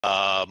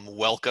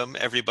Welcome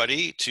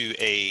everybody to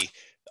a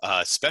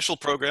special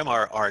program,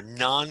 our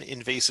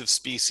non-invasive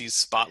species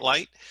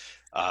spotlight.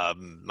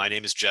 My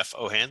name is Jeff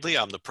O'Handley.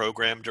 I'm the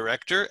program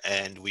director,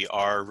 and we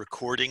are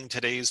recording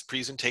today's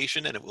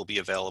presentation, and it will be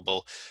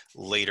available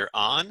later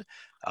on.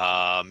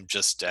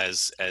 Just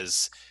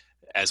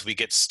as we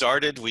get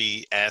started,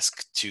 we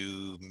ask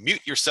to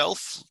mute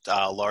yourself,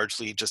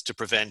 largely just to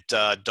prevent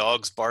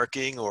dogs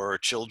barking or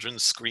children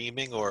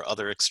screaming or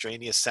other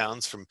extraneous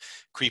sounds from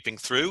creeping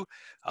through.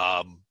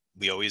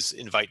 We always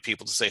invite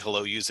people to say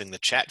hello using the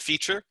chat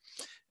feature.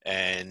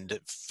 And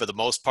for the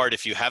most part,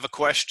 if you have a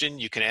question,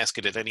 you can ask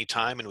it at any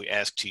time, and we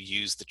ask to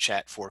use the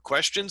chat for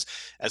questions.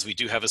 As we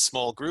do have a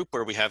small group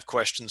where we have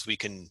questions, we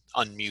can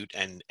unmute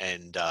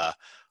and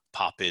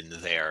pop in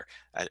there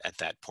at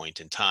that point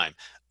in time.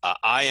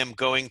 I am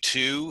going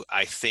to,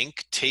 I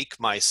think, take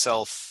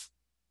myself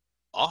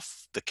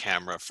off the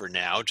camera for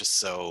now, just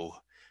so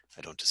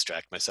I don't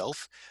distract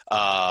myself.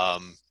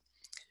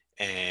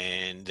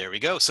 And there we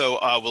go. So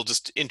we'll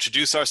just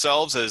introduce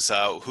ourselves as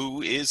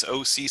who is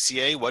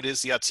OCCA, what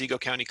is the Otsego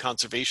County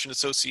Conservation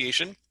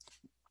Association.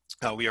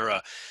 We are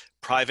a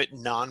private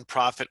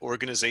nonprofit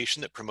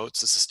organization that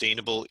promotes the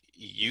sustainable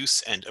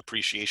use and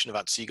appreciation of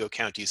Otsego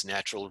County's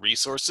natural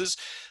resources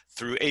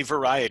through a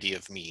variety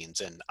of means.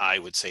 And I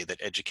would say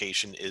that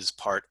education is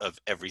part of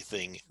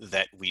everything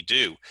that we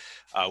do.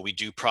 We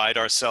do pride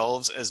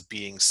ourselves as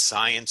being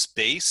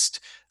science-based.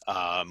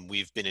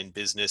 We've been in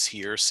business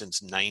here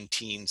since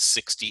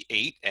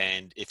 1968,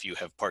 and if you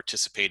have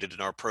participated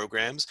in our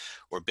programs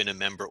or been a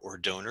member or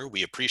donor,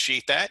 we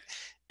appreciate that.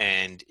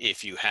 And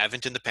if you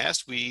haven't in the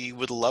past, we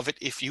would love it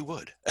if you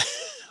would.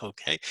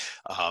 Okay,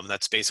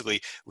 that's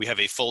basically, we have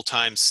a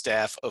full-time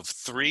staff of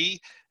 3,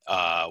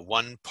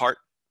 one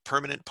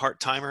permanent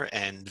part-timer,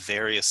 and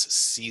various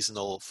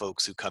seasonal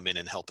folks who come in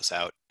and help us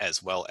out,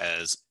 as well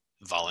as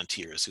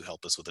volunteers who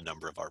help us with a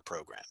number of our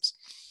programs.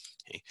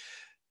 Okay.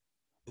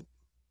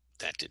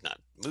 That did not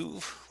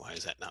move. Why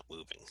is that not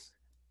moving?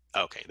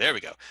 Okay, there we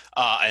go.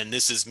 And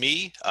this is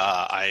me.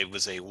 I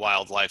was a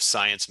wildlife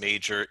science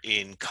major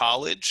in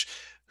college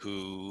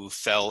who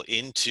fell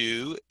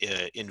into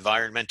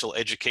environmental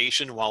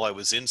education while I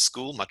was in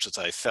school, much as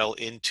I fell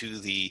into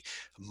the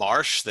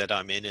marsh that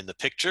I'm in the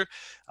picture.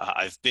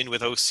 I've been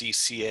with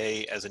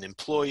OCCA as an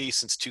employee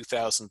since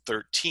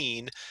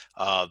 2013,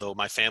 though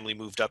my family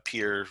moved up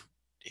here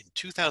in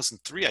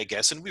 2003, I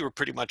guess, and we were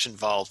pretty much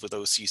involved with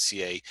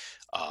OCCA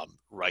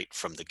right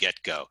from the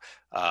get-go.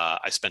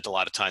 I spent a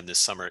lot of time this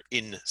summer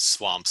in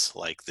swamps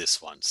like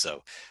this one,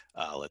 so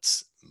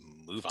let's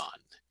move on.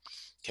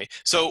 Okay,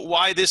 so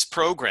why this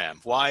program?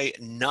 Why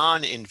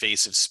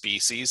non-invasive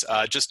species?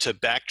 Just to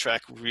backtrack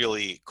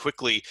really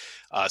quickly,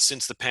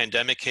 since the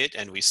pandemic hit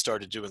and we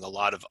started doing a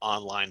lot of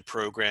online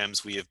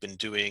programs, we have been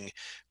doing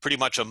pretty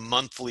much a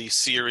monthly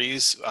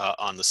series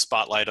on the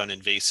Spotlight on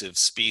Invasive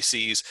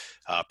Species.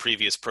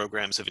 Previous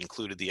programs have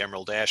included the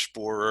emerald ash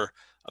borer,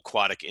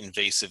 aquatic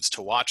invasives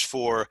to watch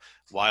for,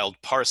 wild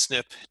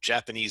parsnip,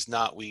 Japanese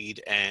knotweed,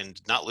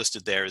 and not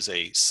listed there is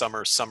a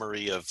summer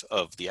summary of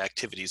the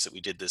activities that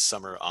we did this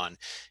summer on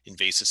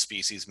invasive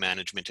species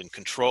management and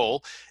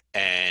control.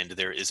 And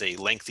there is a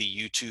lengthy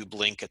YouTube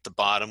link at the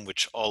bottom,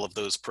 which all of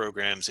those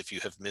programs, if you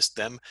have missed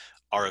them,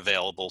 are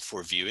available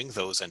for viewing,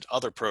 those and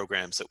other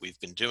programs that we've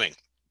been doing.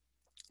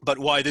 But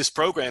why this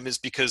program is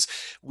because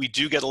we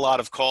do get a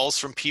lot of calls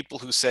from people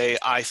who say,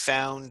 I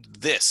found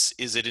this,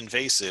 is it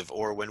invasive?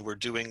 Or when we're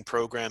doing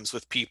programs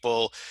with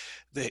people,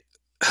 they,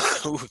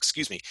 oh,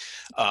 excuse me,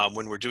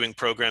 when we're doing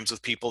programs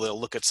with people, they'll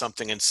look at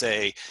something and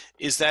say,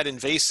 is that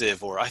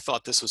invasive? Or I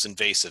thought this was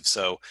invasive.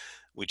 So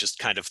we just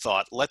kind of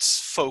thought,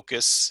 let's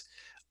focus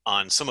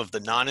on some of the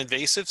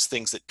non-invasives,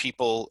 things that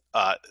people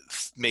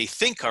may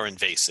think are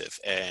invasive,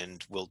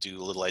 and we'll do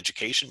a little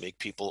education, make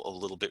people a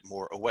little bit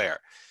more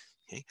aware.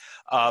 Okay.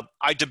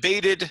 I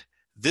debated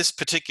this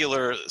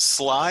particular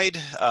slide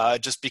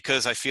just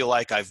because I feel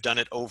like I've done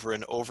it over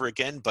and over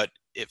again, but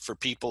for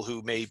people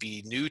who may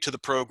be new to the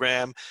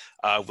program,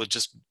 we'll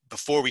just,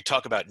 before we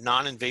talk about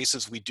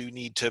non-invasives, we do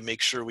need to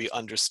make sure we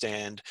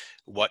understand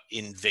what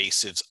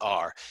invasives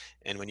are.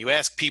 And when you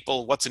ask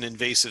people what's an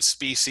invasive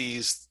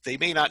species, they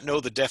may not know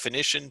the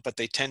definition, but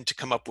they tend to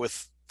come up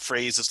with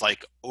phrases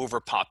like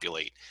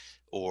overpopulate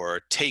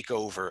or take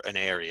over an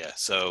area.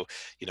 So,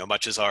 you know,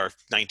 much as our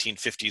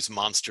 1950s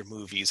monster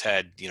movies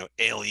had, you know,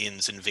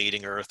 aliens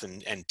invading Earth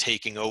and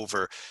taking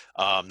over,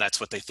 that's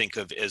what they think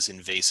of as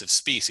invasive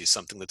species,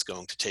 something that's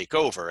going to take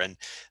over. And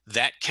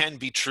that can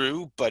be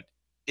true, but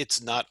it's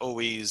not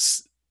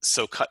always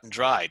so cut and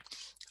dried.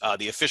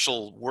 The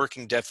official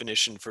working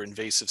definition for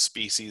invasive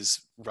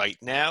species right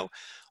now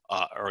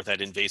or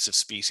that invasive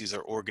species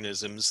are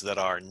organisms that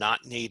are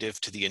not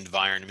native to the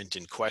environment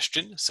in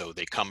question. So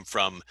they come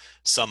from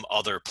some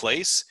other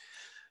place,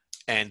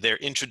 and their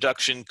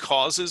introduction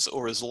causes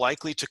or is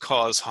likely to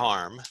cause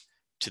harm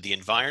to the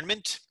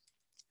environment,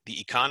 the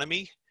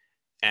economy,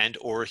 and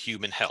or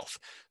human health.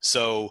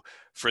 So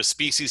for a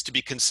species to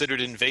be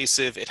considered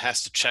invasive, it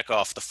has to check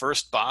off the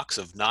first box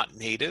of not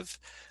native,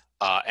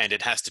 and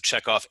it has to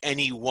check off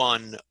any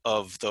one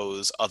of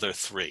those other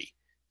three.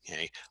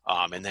 Okay,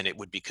 and then it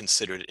would be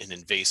considered an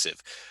invasive.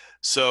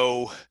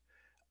 So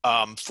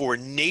for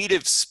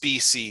native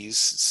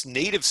species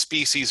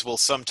will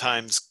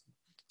sometimes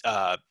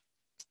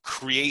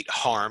create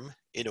harm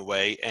in a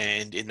way,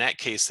 and in that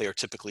case, they are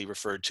typically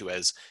referred to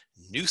as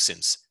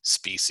nuisance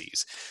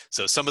species.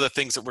 So some of the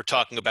things that we're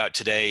talking about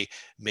today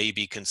may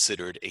be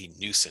considered a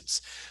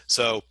nuisance.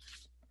 So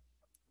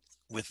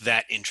with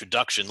that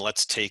introduction,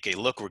 let's take a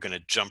look. We're going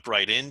to jump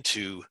right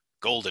into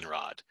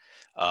goldenrod.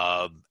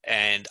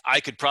 And I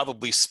could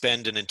probably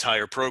spend an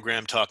entire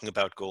program talking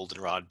about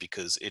goldenrod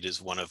because it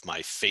is one of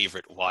my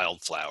favorite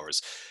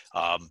wildflowers.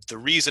 The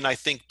reason I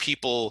think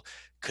people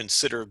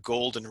consider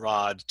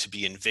goldenrod to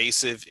be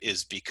invasive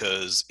is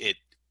because it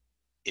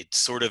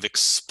sort of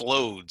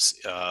explodes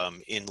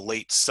in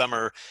late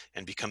summer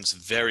and becomes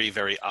very,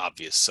 very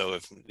obvious. So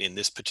if in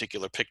this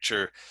particular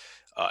picture,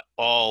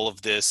 all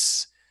of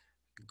this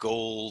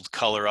gold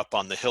color up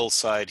on the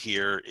hillside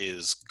here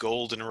is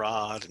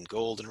goldenrod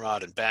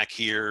and back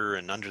here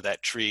and under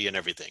that tree and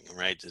everything,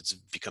 right? It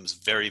becomes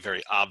very,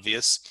 very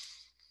obvious.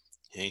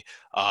 Okay.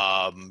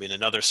 In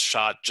another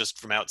shot just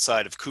from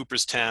outside of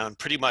Cooperstown,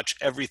 pretty much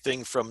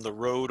everything from the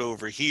road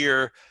over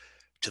here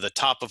to the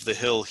top of the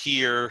hill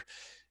here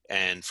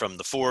and from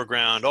the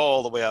foreground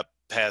all the way up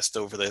past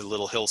over the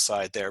little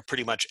hillside there,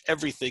 pretty much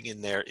everything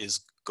in there is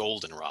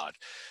goldenrod.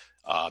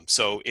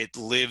 So it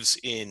lives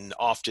in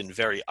often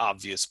very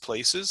obvious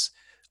places.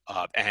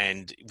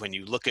 And when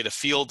you look at a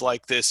field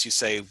like this, you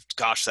say,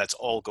 gosh, that's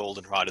all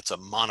goldenrod. It's a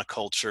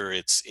monoculture.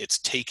 It's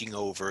taking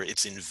over.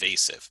 It's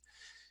invasive.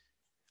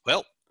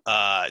 Well,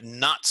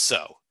 not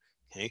so.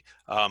 Okay.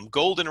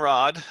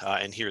 Goldenrod,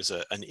 and here's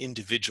an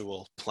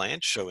individual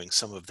plant showing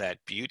some of that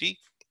beauty.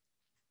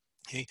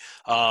 Okay.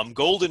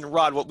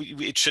 Goldenrod,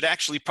 it should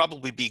actually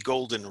probably be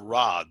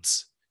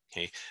goldenrods.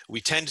 Okay.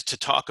 We tend to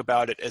talk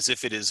about it as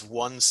if it is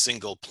one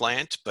single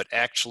plant, but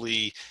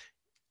actually,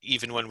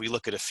 even when we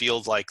look at a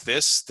field like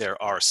this,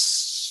 there are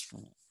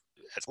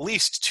at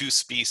least 2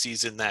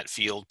 species in that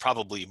field,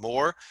 probably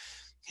more.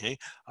 Okay.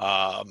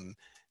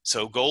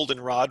 So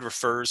goldenrod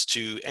refers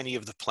to any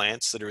of the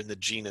plants that are in the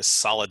genus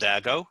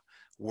Solidago.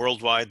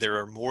 Worldwide, there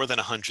are more than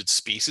 100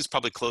 species,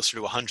 probably closer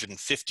to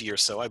 150 or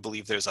so. I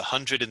believe there's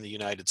 100 in the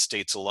United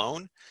States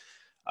alone.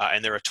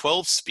 And there are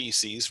 12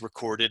 species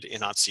recorded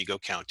in Otsego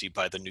County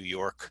by the New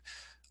York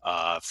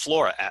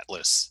Flora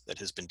Atlas that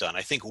has been done.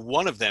 I think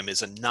one of them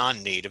is a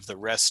non-native, the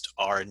rest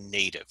are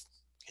native.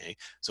 Okay,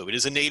 so it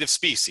is a native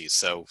species.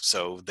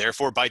 So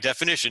therefore, by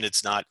definition,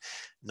 it's not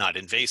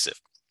invasive.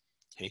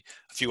 Okay.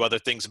 A few other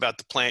things about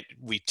the plant.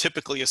 We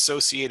typically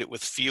associate it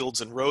with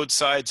fields and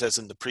roadsides, as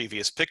in the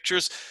previous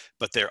pictures,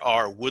 but there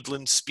are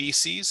woodland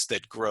species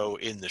that grow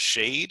in the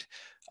shade.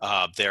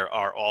 There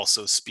are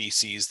also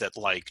species that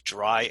like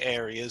dry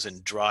areas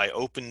and dry,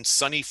 open,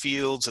 sunny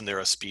fields, and there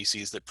are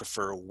species that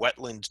prefer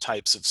wetland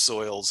types of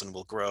soils and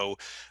will grow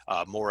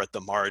more at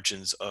the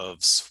margins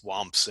of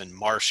swamps and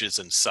marshes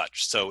and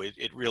such. So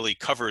it really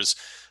covers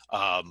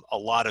a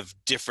lot of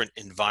different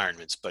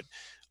environments, but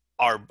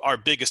our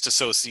biggest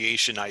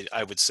association,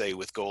 I would say,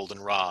 with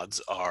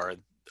goldenrods are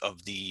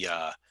of the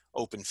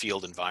open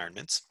field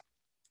environments.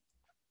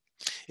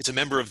 It's a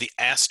member of the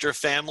aster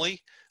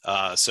family,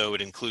 so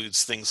it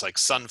includes things like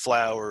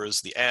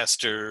sunflowers, the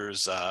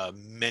asters,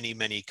 many,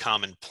 many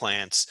common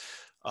plants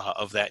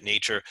of that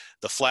nature.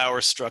 The flower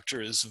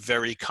structure is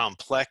very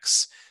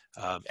complex,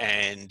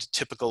 and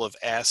typical of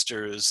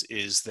asters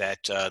is that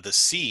the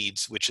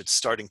seeds, which it's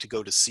starting to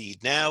go to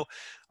seed now,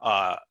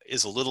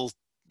 is a little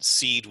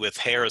seed with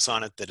hairs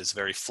on it that is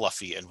very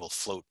fluffy and will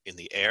float in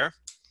the air.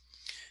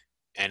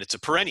 And it's a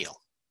perennial.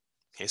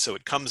 Okay, so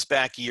it comes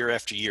back year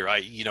after year.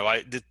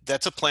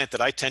 That's a plant that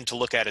I tend to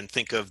look at and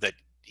think of that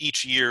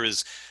each year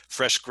is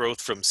fresh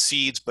growth from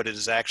seeds, but it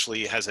is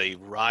actually has a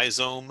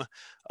rhizome,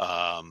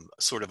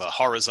 sort of a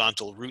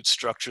horizontal root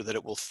structure that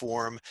it will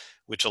form,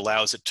 which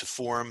allows it to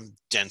form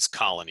dense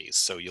colonies.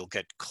 So you'll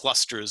get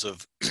clusters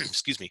of,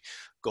 excuse me,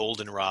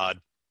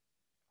 goldenrod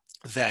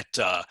that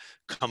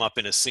come up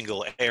in a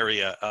single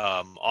area,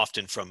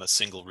 often from a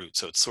single root.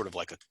 So it's sort of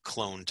like a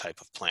clone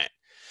type of plant.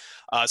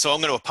 So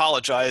I'm going to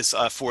apologize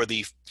for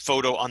the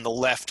photo on the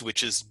left,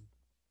 which is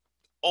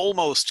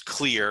almost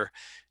clear,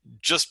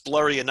 just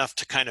blurry enough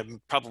to kind of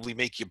probably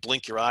make you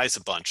blink your eyes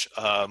a bunch.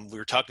 We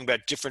were talking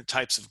about different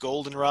types of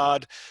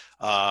goldenrod.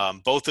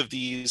 Both of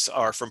these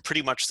are from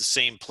pretty much the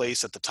same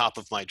place at the top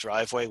of my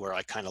driveway where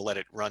I kind of let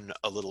it run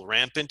a little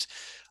rampant.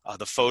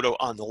 The photo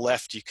on the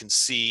left, you can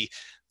see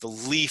the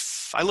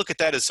leaf. I look at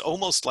that as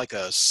almost like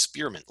a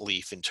spearmint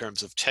leaf in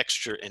terms of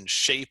texture and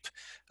shape.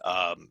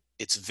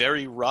 It's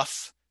very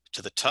rough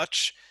to the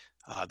touch.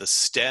 The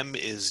stem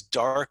is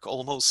dark,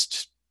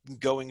 almost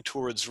going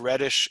towards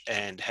reddish,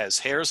 and has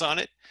hairs on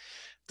it.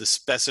 The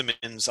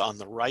specimens on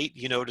the right,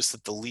 you notice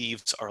that the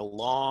leaves are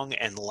long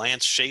and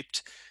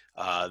lance-shaped.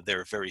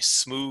 They're very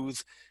smooth.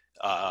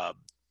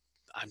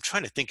 I'm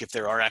trying to think if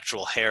there are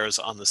actual hairs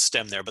on the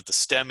stem there, but the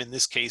stem in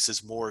this case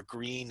is more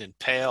green and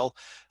pale.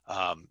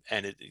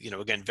 And it,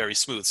 again, very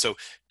smooth. So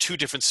two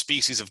different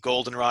species of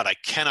goldenrod. I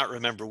cannot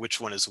remember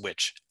which one is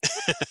which.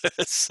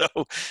 So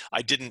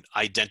I didn't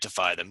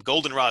identify them.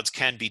 Goldenrods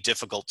can be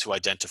difficult to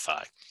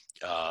identify.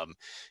 Um,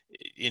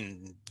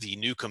 in the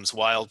Newcomb's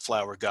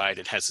Wildflower Guide,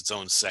 it has its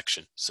own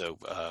section. So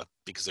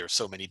because there are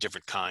so many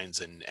different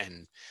kinds and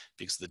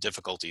because of the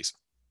difficulties.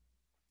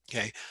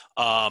 Okay.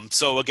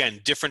 So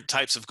again, different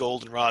types of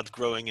goldenrod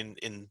growing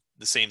in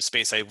the same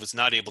space. I was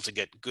not able to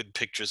get good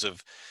pictures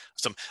of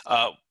some.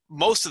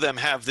 Most of them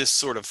have this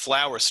sort of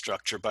flower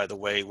structure, by the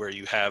way, where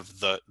you have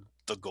the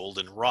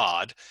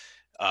goldenrod,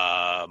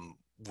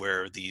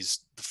 where the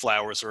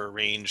flowers are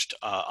arranged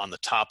on the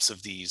tops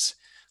of these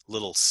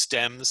little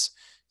stems.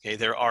 Okay,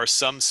 there are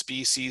some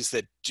species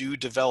that do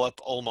develop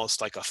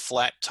almost like a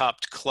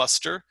flat-topped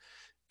cluster,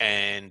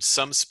 and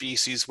some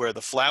species where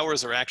the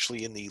flowers are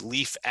actually in the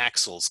leaf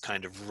axils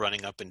kind of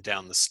running up and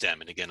down the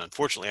stem. And again,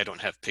 unfortunately, I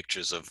don't have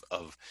pictures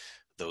of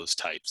those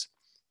types.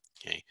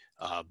 Okay,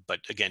 but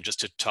again,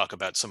 just to talk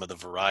about some of the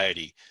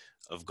variety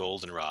of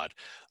goldenrod.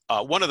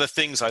 One of the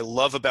things I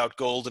love about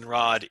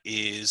goldenrod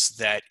is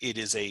that it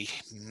is a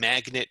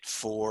magnet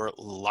for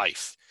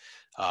life.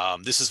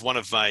 This is one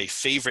of my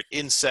favorite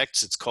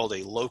insects. It's called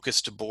a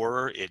locust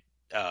borer. It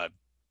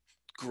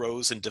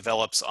grows and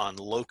develops on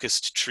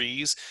locust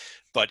trees,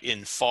 but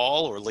in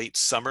fall or late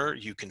summer,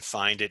 you can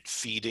find it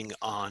feeding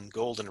on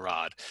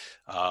goldenrod.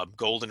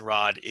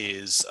 Goldenrod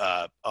is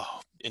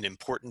an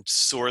important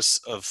source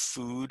of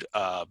food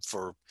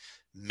for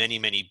many,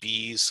 many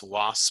bees,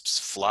 wasps,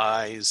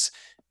 flies,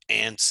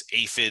 ants,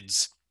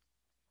 aphids.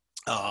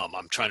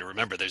 I'm trying to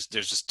remember. There's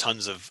just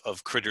tons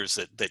of critters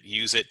that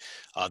use it.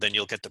 Then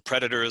you'll get the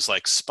predators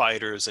like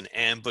spiders and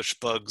ambush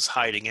bugs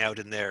hiding out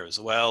in there as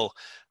well.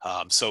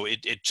 So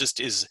it just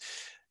is,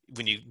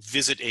 when you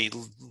visit a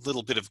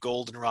little bit of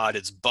goldenrod,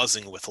 it's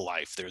buzzing with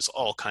life. There's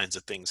all kinds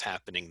of things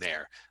happening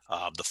there.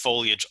 The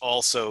foliage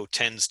also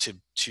tends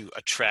to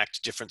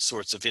attract different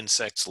sorts of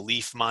insects,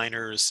 leaf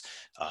miners,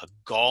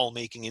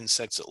 gall-making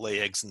insects that lay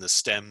eggs in the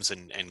stems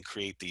and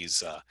create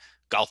these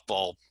golf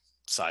ball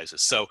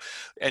sizes. So,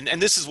 and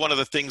this is one of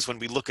the things when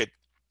we look at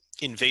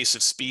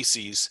invasive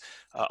species,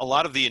 a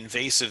lot of the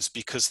invasives,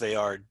 because they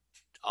are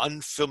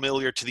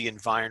unfamiliar to the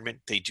environment,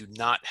 they do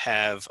not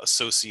have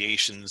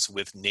associations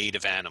with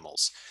native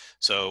animals.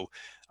 So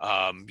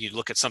you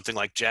look at something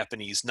like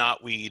Japanese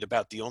knotweed,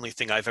 about the only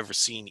thing I've ever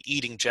seen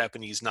eating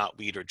Japanese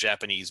knotweed are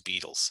Japanese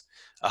beetles.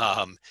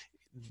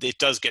 It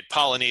does get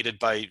pollinated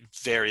by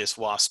various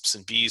wasps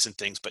and bees and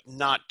things, but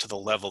not to the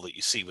level that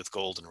you see with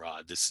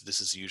goldenrod.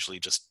 This is usually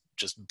just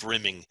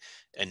brimming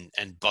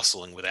and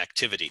bustling with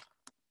activity.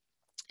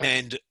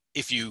 And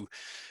if you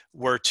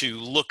were to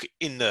look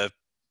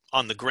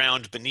on the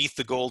ground beneath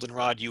the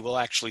goldenrod, you will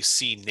actually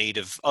see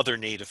other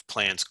native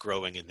plants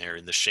growing in there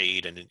in the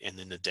shade and in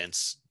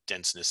the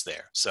denseness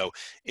there. So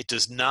it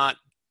does not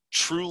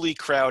truly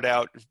crowd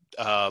out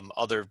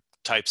other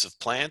types of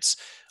plants.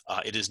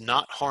 It is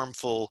not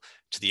harmful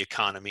to the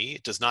economy.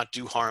 It does not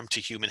do harm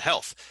to human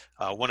health.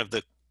 One of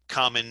the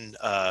common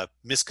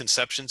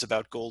misconceptions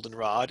about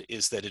goldenrod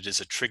is that it is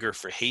a trigger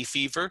for hay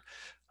fever.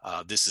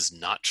 This is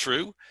not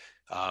true.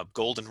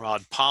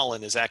 Goldenrod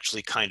pollen is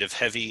actually kind of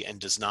heavy and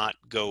does not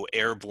go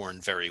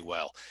airborne very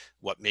well.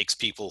 What makes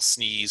people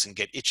sneeze and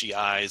get itchy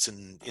eyes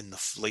in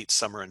the late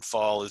summer and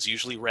fall is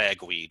usually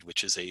ragweed,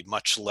 which is a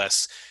much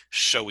less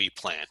showy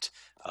plant.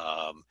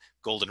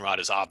 Goldenrod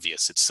is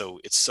obvious. It's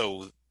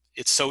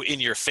so in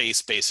your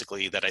face,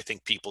 basically, that I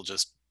think people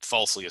just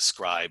falsely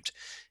ascribed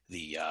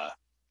the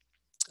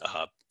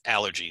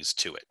allergies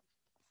to it.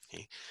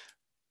 Okay.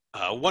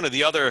 One of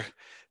the other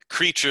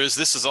creatures,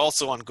 this is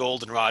also on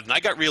goldenrod, and I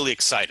got really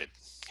excited,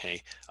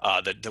 okay,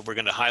 that we're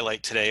going to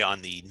highlight today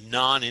on the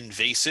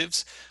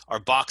non-invasives are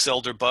box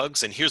elder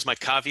bugs. And here's my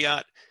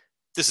caveat: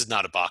 this is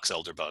not a box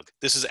elder bug.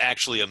 This is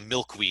actually a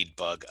milkweed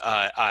bug.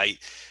 I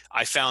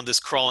found this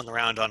crawling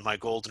around on my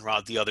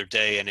goldenrod the other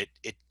day, and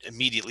it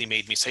immediately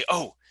made me say,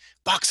 "Oh,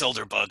 box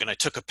elder bug!" And I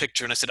took a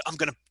picture and I said, "I'm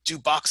going to do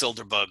box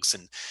elder bugs,"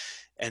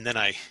 and then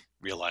I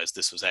realized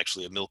this was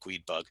actually a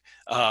milkweed bug.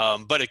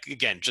 But it,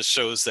 again, just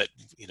shows that,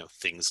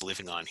 things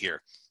living on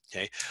here.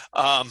 Okay.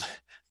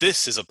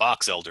 This is a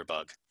box elder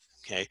bug.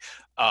 Okay.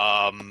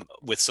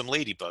 With some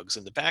ladybugs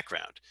in the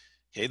background.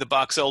 Okay. The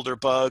box elder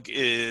bug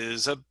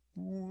is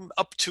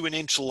up to an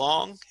inch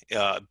long,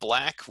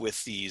 black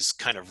with these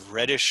kind of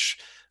reddish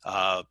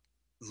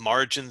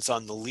margins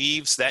on the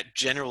leaves. That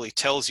generally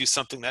tells you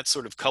something. That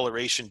sort of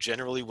coloration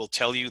generally will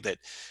tell you that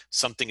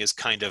something is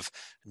kind of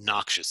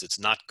noxious. It's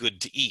not good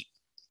to eat.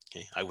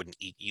 Okay, I wouldn't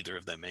eat either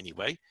of them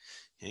anyway.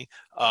 Okay.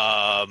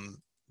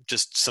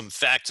 Just some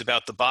facts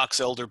about the box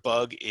elder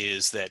bug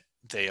is that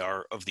they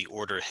are of the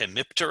order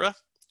Hemiptera,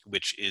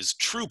 which is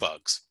true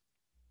bugs.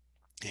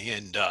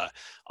 And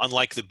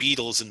unlike the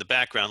beetles in the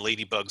background,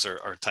 ladybugs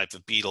are a type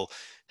of beetle.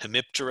 All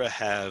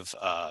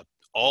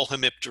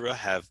Hemiptera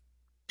have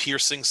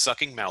piercing,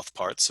 sucking mouth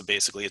parts. So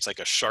basically, it's like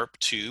a sharp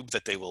tube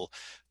that they will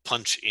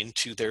punch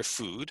into their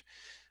food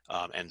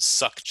and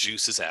suck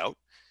juices out.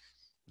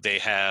 They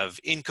have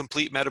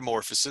incomplete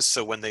metamorphosis,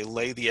 so when they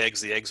lay the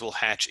eggs will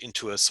hatch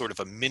into a sort of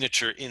a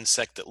miniature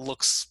insect that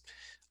looks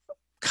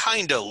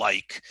kind of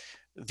like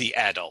the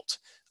adult,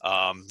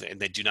 and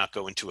they do not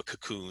go into a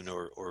cocoon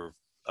or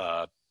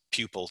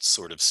pupal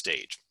sort of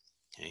stage.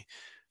 Okay?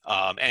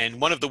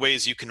 And one of the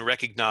ways you can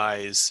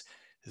recognize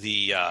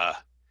the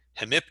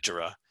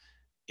hemiptera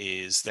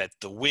is that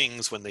the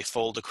wings, when they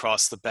fold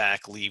across the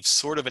back, leave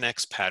sort of an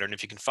X pattern.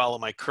 If you can follow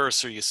my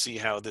cursor, you see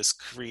how this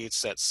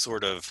creates that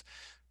sort of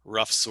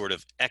rough sort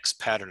of X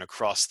pattern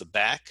across the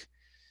back.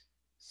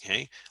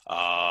 Okay,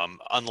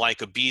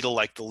 unlike a beetle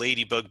like the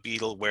ladybug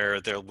beetle, where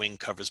their wing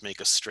covers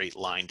make a straight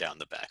line down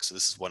the back. So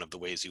this is one of the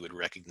ways you would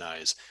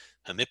recognize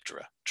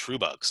hemiptera, true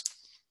bugs.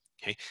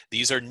 Okay,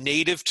 these are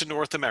native to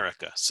North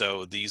America.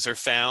 So these are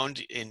found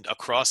in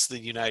across the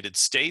United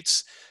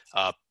States,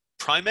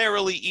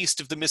 primarily east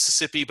of the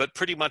Mississippi, but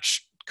pretty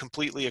much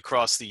completely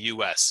across the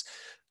US.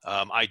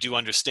 I do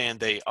understand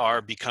they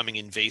are becoming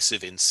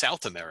invasive in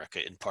South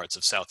America, in parts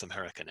of South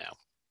America now.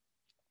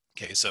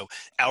 Okay, so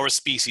our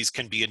species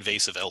can be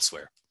invasive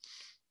elsewhere.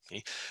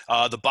 Okay.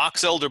 The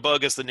box elder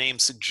bug, as the name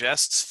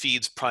suggests,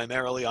 feeds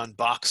primarily on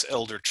box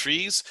elder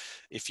trees.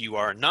 If you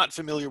are not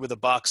familiar with a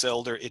box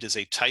elder, it is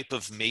a type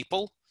of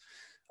maple.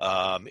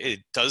 It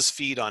does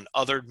feed on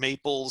other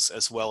maples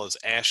as well as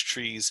ash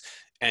trees,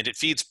 and it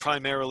feeds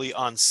primarily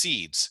on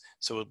seeds.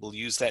 So it will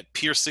use that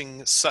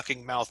piercing,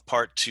 sucking mouth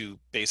part to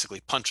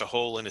basically punch a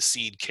hole in a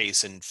seed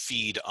case and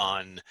feed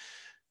on,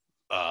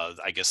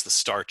 I guess, the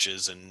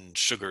starches and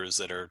sugars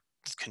that are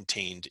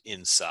contained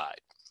inside.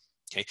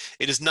 Okay.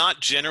 It is not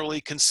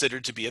generally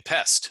considered to be a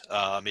pest.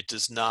 It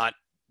does not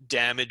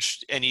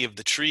damage any of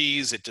the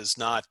trees. It does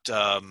not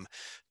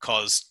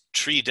cause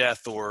tree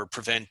death or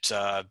prevent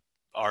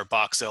our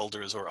box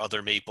elders or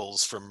other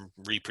maples from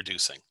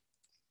reproducing.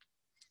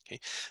 Okay.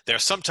 They're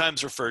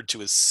sometimes referred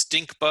to as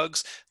stink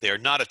bugs. They are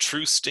not a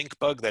true stink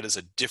bug. That is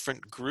a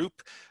different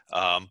group,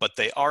 but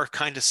they are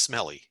kind of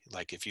smelly.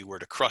 Like if you were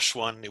to crush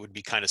one, it would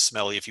be kind of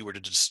smelly. If you were to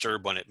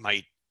disturb one, it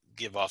might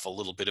give off a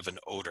little bit of an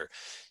odor.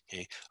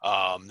 Okay.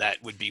 That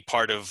would be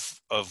part of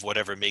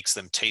whatever makes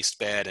them taste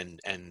bad,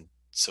 and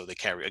so they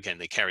carry, again,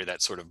 they carry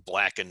that sort of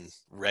black and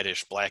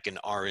reddish, black and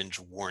orange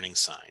warning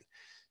sign.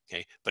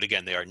 Okay, but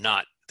again, they are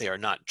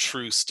not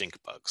true stink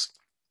bugs.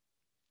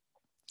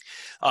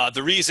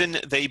 The reason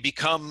they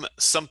become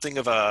something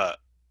of a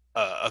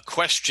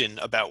question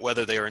about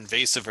whether they are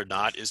invasive or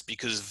not is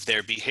because of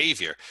their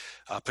behavior,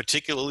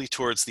 particularly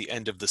towards the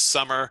end of the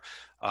summer.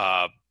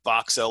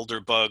 Box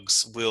elder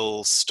bugs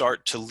will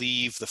start to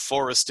leave the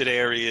forested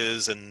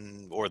areas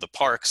or the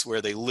parks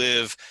where they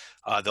live.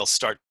 They'll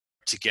start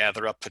to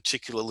gather up,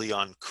 particularly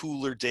on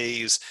cooler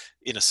days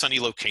in a sunny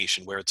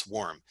location where it's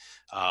warm.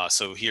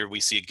 So here we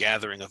see a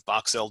gathering of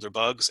box elder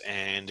bugs,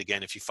 and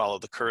again, if you follow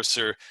the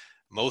cursor,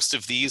 most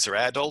of these are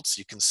adults.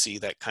 You can see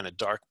that kind of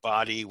dark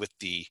body with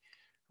the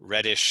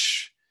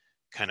reddish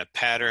kind of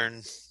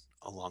pattern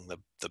along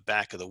the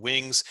back of the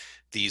wings.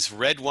 These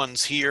red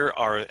ones here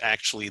are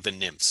actually the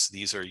nymphs.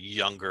 These are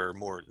younger,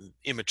 more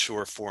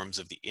immature forms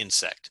of the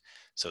insect.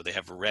 So they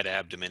have a red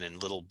abdomen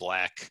and little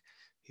black.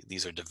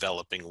 These are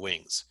developing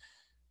wings.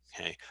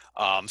 Okay,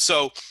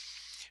 so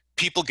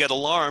people get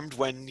alarmed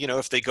when,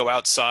 if they go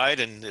outside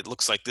and it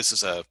looks like this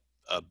is a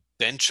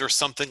bench or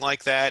something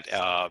like that.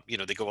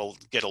 They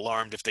get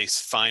alarmed if they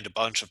find a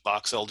bunch of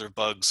box elder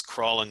bugs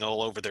crawling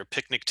all over their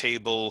picnic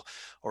table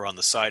or on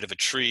the side of a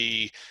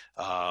tree.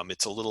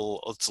 It's a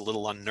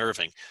little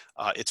unnerving.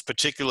 It's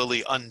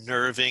particularly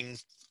unnerving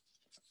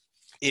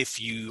if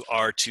you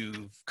are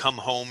to come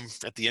home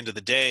at the end of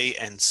the day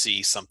and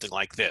see something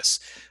like this.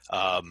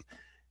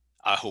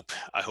 I hope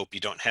you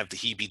don't have the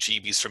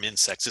heebie-jeebies from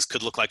insects. This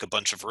could look like a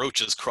bunch of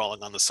roaches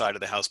crawling on the side of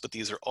the house, but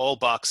these are all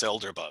box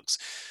elder bugs.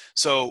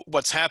 So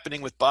what's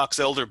happening with box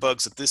elder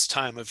bugs at this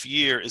time of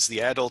year is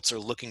the adults are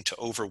looking to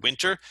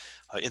overwinter.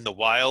 In the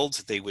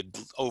wild, they would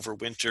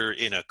overwinter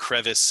in a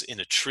crevice in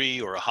a tree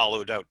or a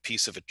hollowed out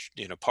piece of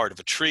part of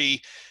a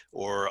tree,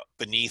 or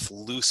beneath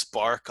loose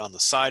bark on the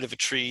side of a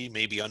tree,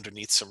 maybe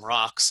underneath some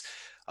rocks.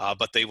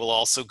 But they will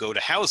also go to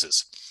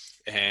houses.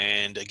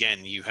 And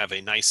again, you have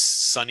a nice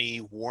sunny,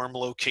 warm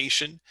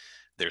location.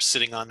 They're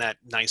sitting on that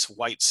nice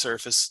white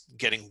surface,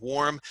 getting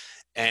warm.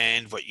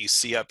 And what you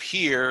see up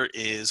here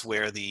is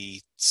where the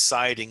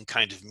siding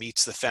kind of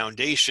meets the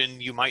foundation.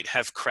 You might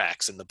have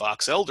cracks, and the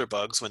box elder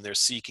bugs, when they're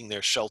seeking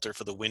their shelter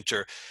for the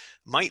winter,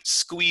 might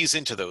squeeze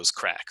into those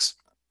cracks.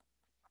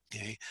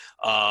 Okay.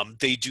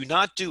 They do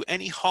not do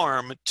any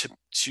harm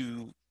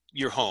to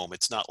your home.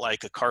 It's not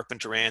like a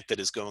carpenter ant that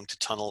is going to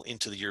tunnel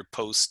into your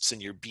posts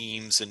and your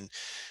beams and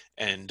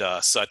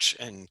such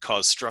and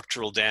cause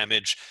structural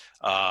damage.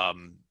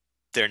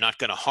 They're not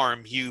going to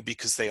harm you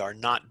because they are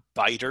not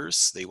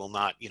biters. They will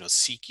not,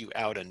 seek you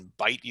out and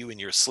bite you in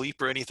your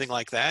sleep or anything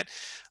like that.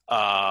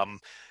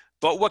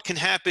 But what can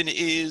happen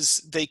is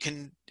they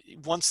can,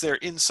 once they're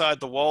inside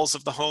the walls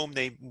of the home,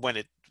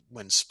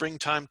 when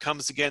springtime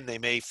comes again, they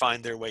may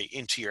find their way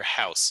into your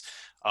house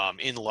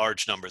in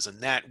large numbers, and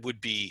that would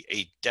be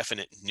a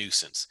definite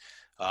nuisance.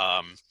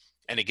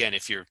 And again,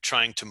 if you're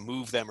trying to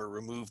move them or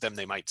remove them,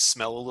 they might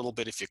smell a little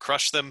bit if you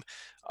crush them.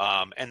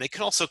 And they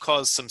can also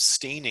cause some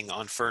staining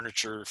on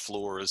furniture,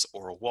 floors,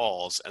 or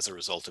walls as a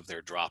result of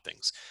their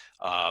droppings.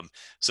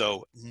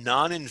 So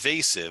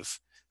non-invasive,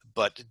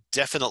 but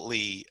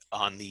definitely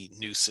on the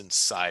nuisance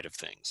side of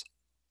things.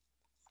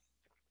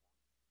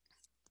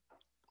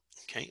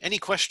 Okay, any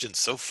questions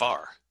so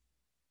far?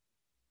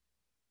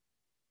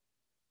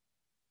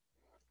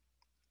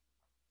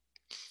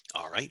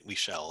 All right, we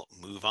shall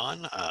move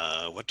on.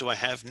 What do I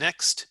have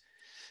next?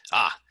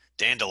 Ah,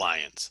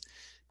 dandelions.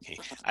 Okay.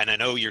 And I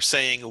know you're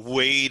saying,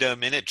 wait a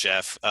minute,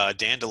 Jeff,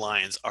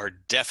 dandelions are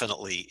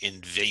definitely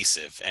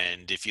invasive.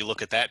 And if you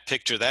look at that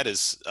picture, that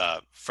is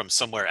from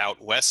somewhere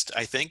out west,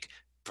 I think,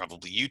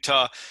 probably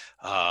Utah.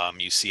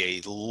 You see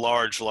a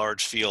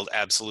large field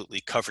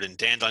absolutely covered in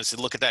dandelions.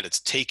 So look at that, it's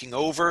taking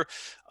over.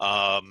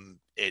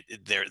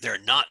 They're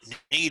not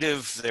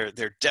native,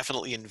 they're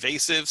definitely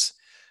invasives.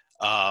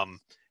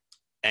 Um,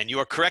 and you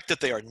are correct that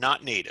they are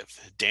not native.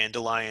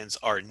 Dandelions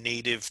are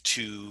native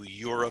to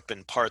Europe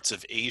and parts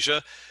of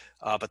Asia,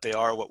 but they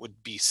are what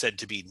would be said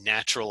to be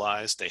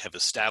naturalized. They have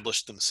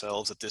established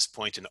themselves at this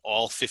point in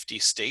all 50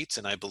 states,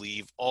 and I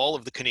believe all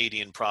of the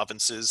Canadian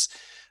provinces.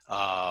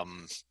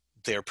 Um,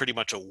 they're pretty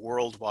much a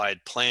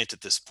worldwide plant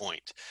at this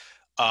point.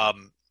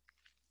 Um,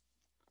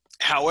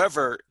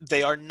 However,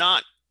 they are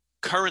not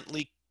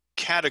currently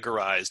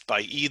categorized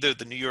by either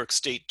the New York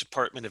State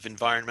Department of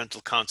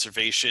Environmental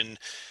Conservation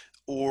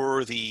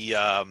or the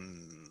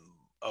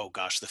oh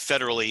gosh, the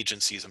federal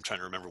agencies. I'm trying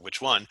to remember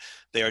which one.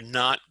 They are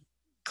not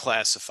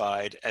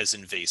classified as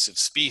invasive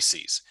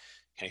species.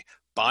 Okay,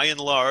 by and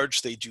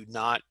large, they do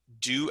not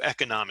do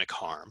economic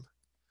harm,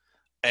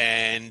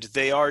 and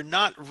they are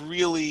not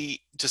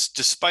really, just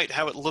despite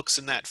how it looks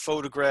in that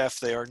photograph,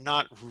 they are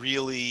not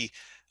really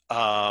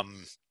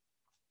um,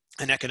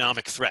 an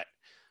economic threat.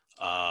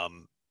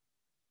 Um,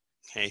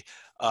 okay,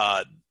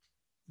 uh,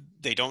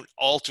 they don't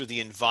alter the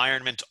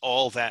environment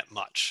all that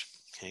much.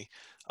 Okay,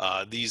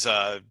 these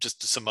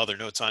just some other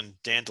notes on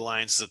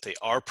dandelions, that they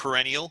are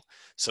perennial.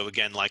 So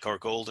again, like our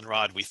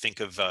goldenrod, we think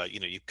of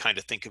you kind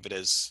of think of it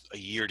as a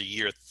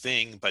year-to-year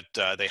thing, but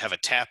they have a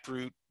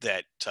taproot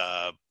that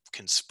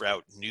can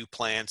sprout new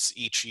plants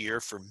each year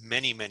for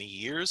many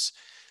years.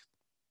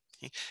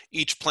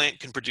 Each plant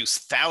can produce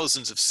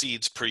thousands of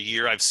seeds per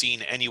year. I've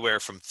seen anywhere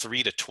from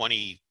 3 to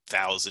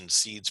 20,000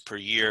 seeds per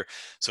year.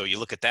 So you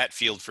look at that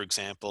field, for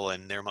example,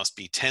 and there must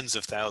be tens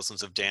of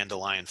thousands of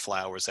dandelion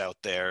flowers out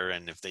there.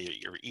 And if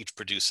you're each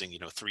producing,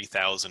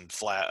 3,000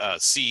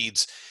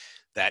 seeds,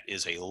 that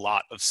is a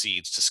lot of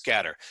seeds to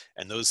scatter.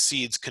 And those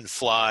seeds can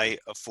fly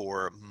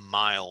for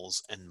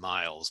miles and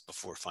miles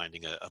before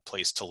finding a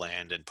place to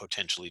land and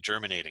potentially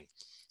germinating.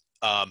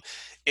 Um,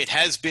 it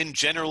has been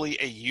generally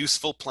a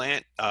useful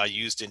plant,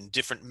 used in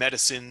different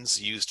medicines,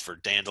 used for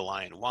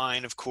dandelion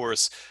wine, of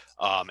course,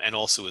 and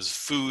also as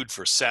food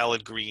for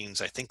salad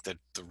greens. I think that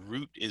the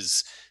root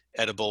is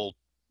edible.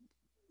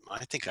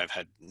 I think I've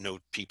had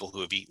people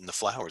who have eaten the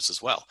flowers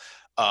as well.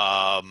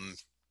 Um,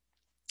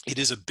 it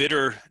is a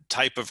bitter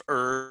type of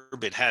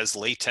herb. It has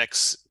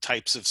latex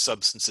types of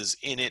substances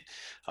in it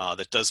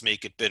that does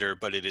make it bitter,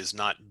 but it is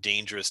not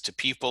dangerous to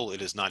people.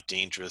 It is not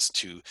dangerous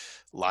to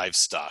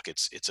livestock.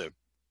 It's a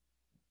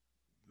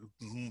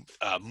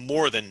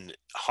more than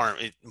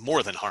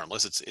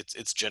harmless.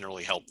 It's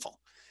generally helpful.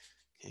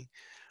 Okay?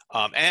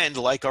 And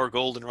like our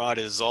goldenrod,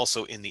 it is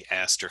also in the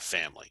aster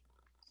family.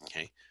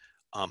 Okay,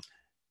 um,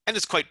 and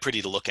it's quite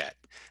pretty to look at.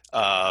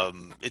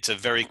 It's a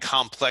very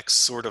complex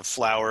sort of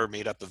flower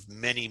made up of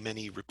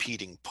many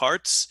repeating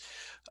parts.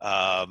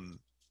 Um,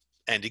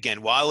 and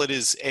again, while it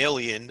is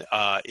alien,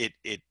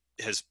 it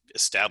has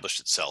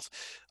established itself.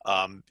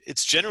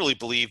 It's generally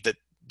believed that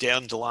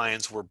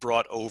dandelions were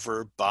brought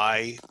over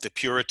by the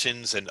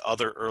Puritans and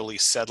other early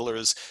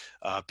settlers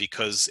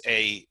because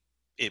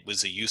it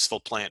was a useful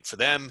plant for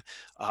them,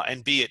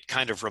 and B, it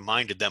kind of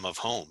reminded them of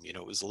home.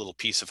 It was a little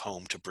piece of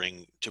home to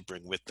bring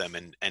with them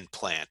and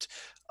plant.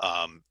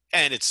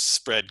 And it's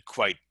spread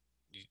quite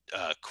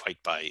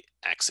by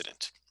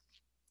accident.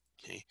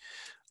 Okay.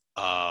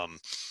 Um,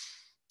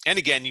 and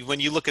again, when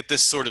you look at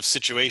this sort of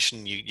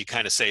situation, you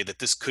kind of say that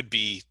this could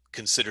be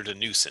considered a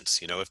nuisance.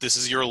 If this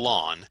is your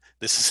lawn,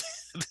 this is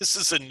this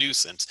is a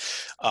nuisance,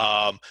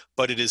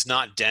 but it is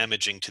not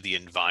damaging to the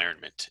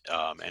environment,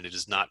 and it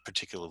is not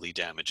particularly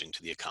damaging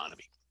to the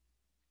economy.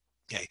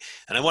 Okay,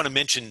 and I want to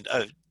mention,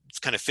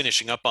 kind of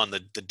finishing up on the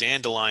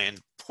dandelion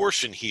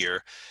portion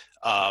here.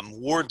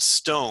 Ward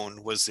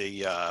Stone was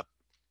the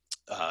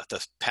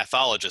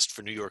pathologist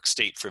for New York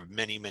State for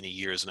many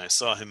years, and I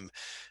saw him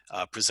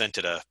present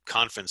at a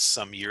conference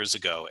some years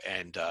ago,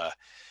 and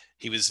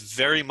he was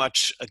very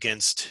much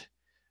against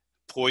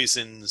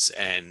poisons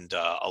and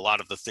a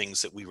lot of the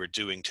things that we were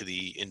doing to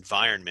the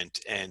environment.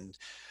 And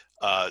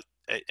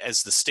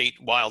as the state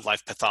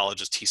wildlife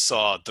pathologist, he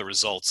saw the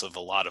results of a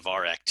lot of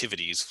our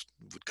activities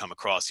would come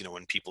across,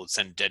 when people would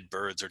send dead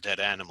birds or dead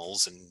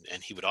animals,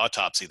 and he would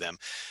autopsy them.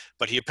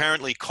 But he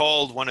apparently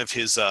called one of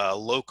his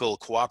local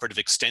cooperative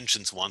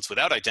extensions once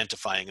without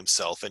identifying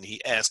himself, and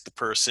he asked the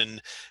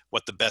person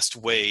what the best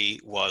way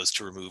was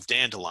to remove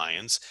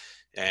dandelions.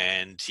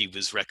 And he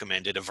was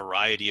recommended a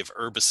variety of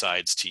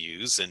herbicides to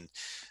use. And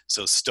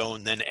so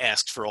Stone then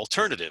asked for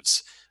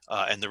alternatives.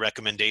 And the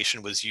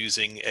recommendation was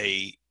using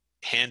a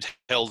handheld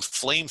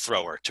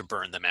flamethrower to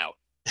burn them out,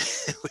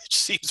 which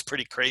seems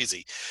pretty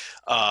crazy.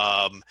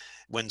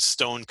 When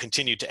Stone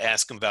continued to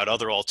ask him about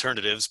other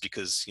alternatives,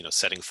 because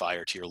setting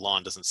fire to your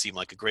lawn doesn't seem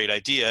like a great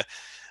idea,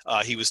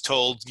 he was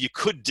told you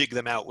could dig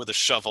them out with a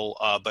shovel,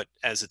 but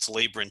as it's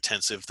labor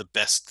intensive, the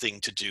best thing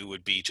to do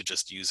would be to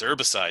just use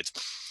herbicides.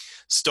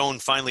 Stone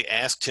finally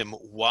asked him,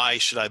 why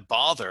should I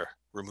bother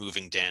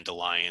removing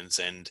dandelions?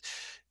 And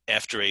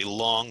after a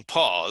long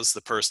pause, the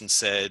person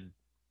said,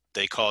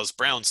 they cause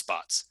brown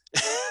spots.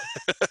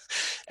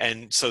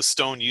 And so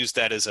Stone used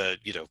that as a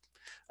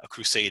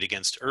crusade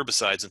against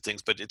herbicides and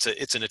things, but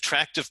it's an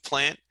attractive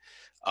plant.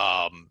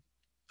 I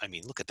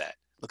mean, look at that.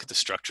 Look at the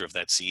structure of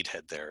that seed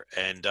head there.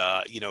 And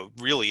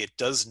really it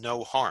does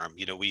no harm.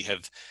 We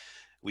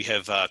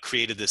have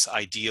created this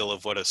ideal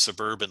of what a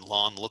suburban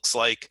lawn looks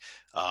like,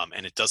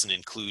 and it doesn't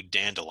include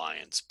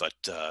dandelions, but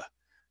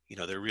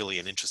they're really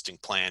an interesting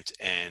plant.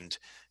 And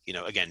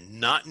again,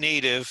 not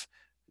native,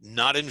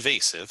 not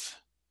invasive,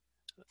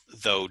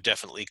 though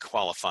definitely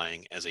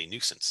qualifying as a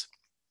nuisance.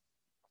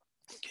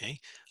 Okay.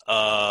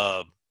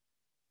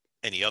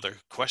 Any other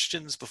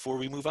questions before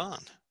we move on?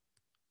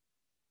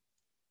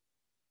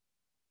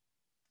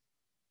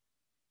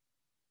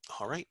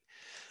 All right.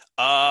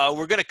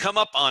 We're going to come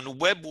up on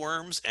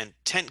webworms and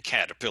tent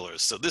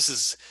caterpillars. So this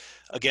is,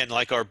 again,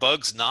 like our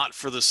bugs, not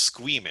for the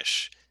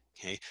squeamish.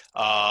 Okay.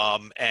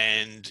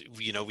 And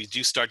we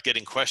do start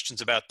getting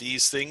questions about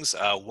these things.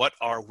 What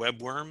are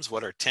webworms?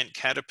 What are tent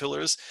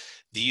caterpillars?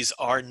 These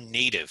are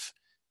native.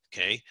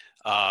 Okay.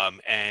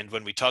 And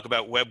when we talk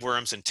about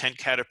webworms and tent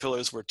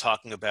caterpillars, we're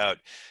talking about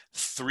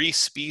 3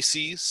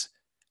 species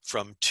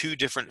from 2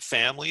 different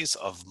families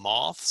of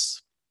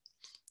moths.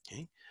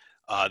 Okay.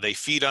 They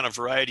feed on a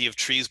variety of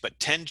trees, but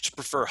tend to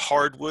prefer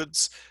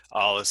hardwoods.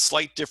 A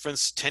slight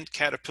difference, tent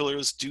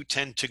caterpillars do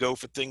tend to go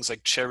for things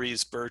like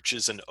cherries,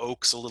 birches, and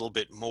oaks a little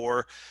bit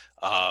more,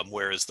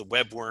 whereas the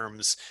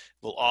webworms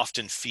will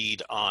often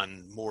feed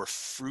on more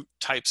fruit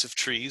types of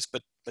trees,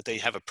 but they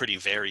have a pretty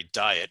varied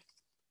diet.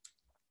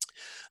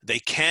 They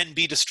can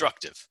be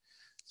destructive.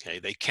 Okay,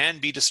 they can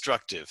be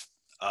destructive,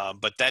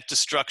 but that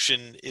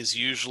destruction is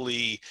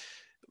usually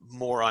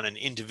more on an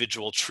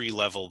individual tree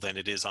level than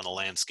it is on a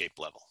landscape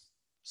level.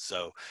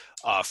 So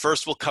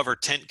first we'll cover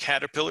tent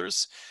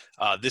caterpillars.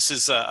 This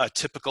is a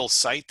typical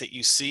site that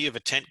you see of a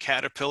tent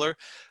caterpillar.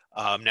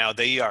 Now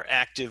they are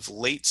active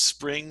late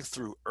spring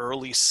through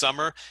early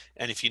summer.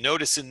 And if you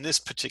notice in this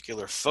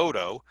particular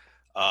photo,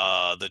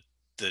 the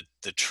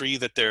tree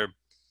that they're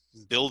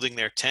building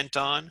their tent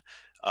on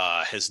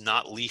has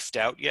not leafed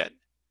out yet.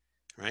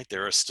 Right,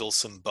 there are still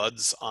some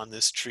buds on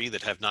this tree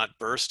that have not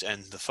burst,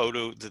 and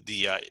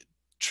the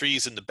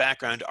trees in the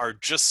background are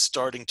just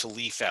starting to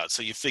leaf out.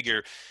 So you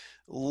figure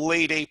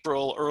late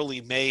April,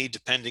 early May,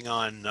 depending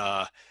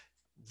on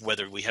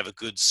whether we have a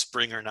good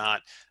spring or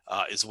not,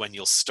 is when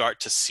you'll start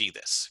to see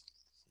this.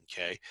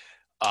 Okay,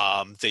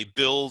 they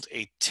build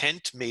a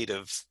tent made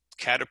of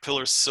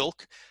caterpillar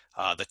silk.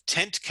 The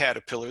tent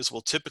caterpillars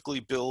will typically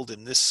build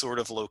in this sort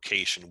of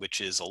location,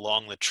 which is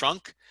along the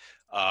trunk,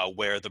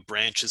 where the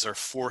branches are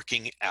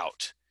forking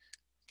out.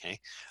 Okay.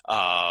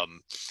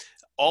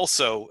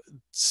 Also,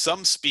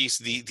 some species,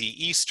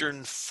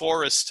 the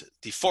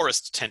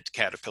forest tent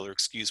caterpillar,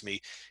 excuse me,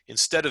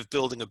 instead of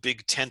building a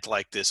big tent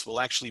like this,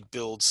 will actually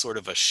build sort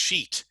of a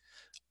sheet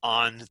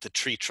on the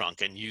tree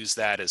trunk and use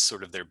that as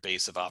sort of their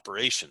base of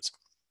operations.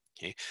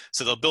 Okay.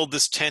 So they'll build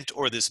this tent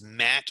or this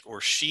mat or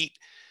sheet.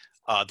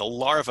 The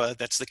larva,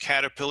 that's the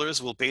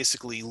caterpillars, will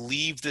basically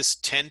leave this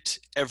tent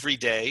every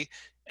day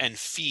and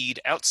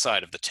feed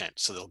outside of the tent.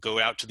 So they'll go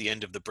out to the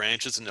end of the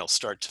branches and they'll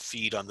start to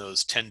feed on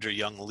those tender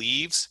young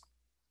leaves.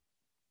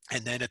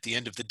 And then at the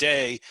end of the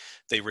day,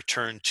 they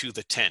return to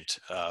the tent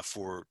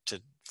for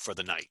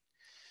the night.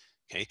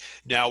 Okay.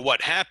 Now,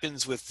 what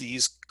happens with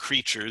these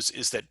creatures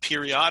is that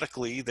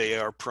periodically they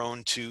are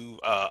prone to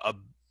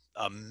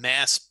a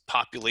mass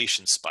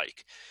population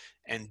spike.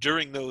 And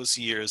during those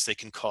years, they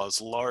can cause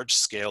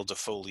large-scale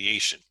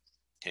defoliation.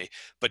 Okay.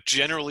 But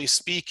generally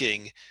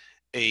speaking,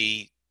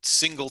 a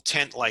single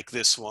tent like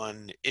this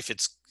one,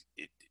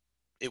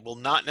 it will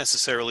not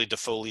necessarily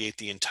defoliate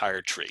the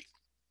entire tree.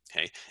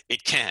 Okay,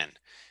 it can.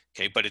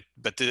 Okay,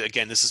 but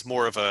again, this is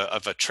more of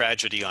a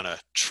tragedy on a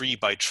tree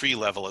by tree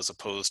level as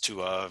opposed to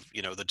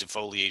the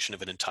defoliation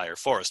of an entire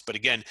forest. But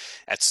again,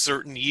 at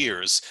certain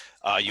years,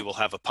 you will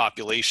have a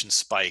population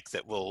spike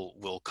that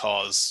will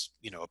cause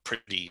a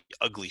pretty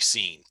ugly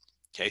scene.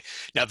 Okay,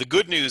 now the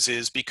good news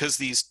is because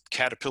these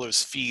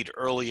caterpillars feed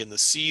early in the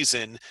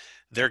season,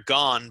 they're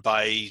gone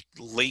by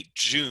late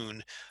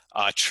June.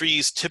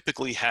 trees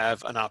typically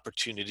have an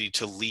opportunity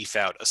to leaf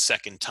out a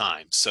second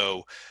time.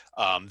 So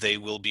they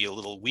will be a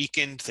little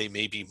weakened. They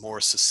may be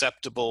more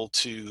susceptible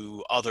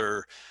to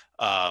other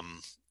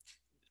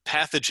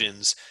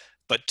pathogens,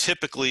 but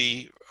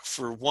typically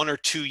for 1 or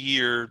 2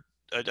 year,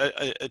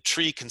 a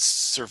tree can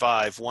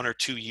survive 1 or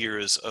 2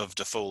 years of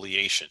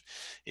defoliation.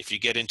 If you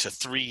get into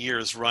 3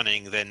 years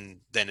running, then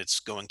it's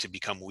going to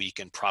become weak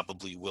and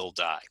probably will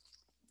die.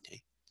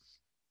 Okay.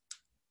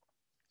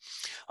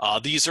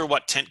 These are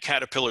what tent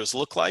caterpillars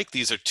look like.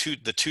 These are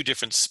the two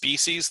different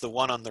species. The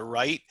one on the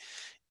right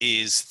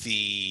is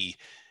the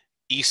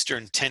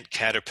eastern tent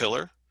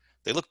caterpillar.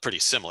 They look pretty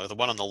similar. The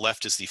one on the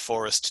left is the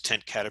forest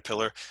tent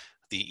caterpillar.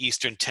 The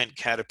eastern tent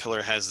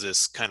caterpillar has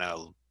this kind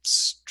of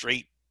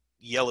straight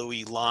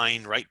yellowy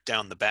line right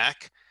down the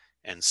back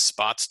and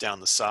spots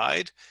down the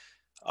side.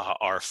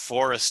 Our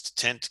forest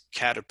tent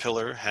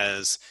caterpillar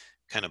has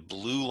kind of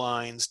blue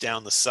lines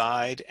down the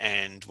side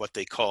and what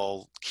they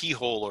call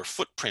keyhole or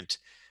footprint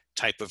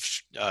type of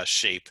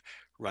shape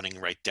running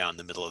right down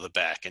the middle of the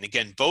back. And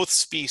again,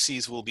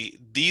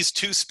 these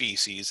two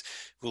species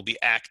will be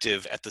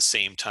active at the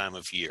same time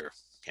of year,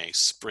 okay,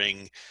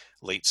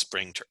 late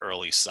spring to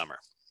early summer.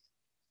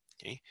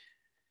 Okay.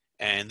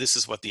 And this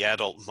is what the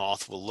adult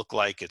moth will look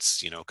like.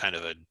 It's, kind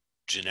of a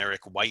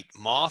generic white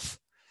moth,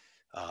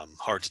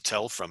 hard to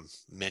tell from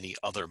many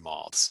other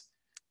moths.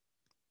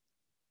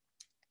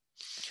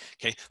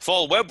 Okay,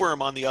 fall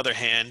webworm, on the other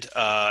hand,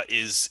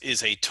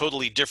 is a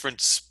totally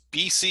different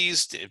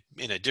species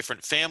in a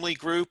different family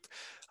group.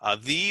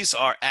 These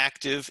are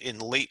active in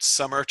late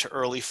summer to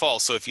early fall.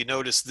 So if you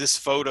notice this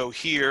photo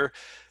here,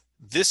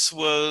 this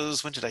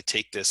was, when did I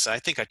take this? I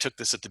think I took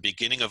this at the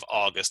beginning of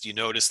August. You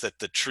notice that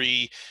the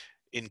tree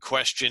in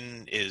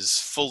question is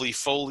fully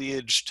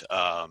foliaged,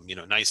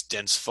 nice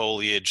dense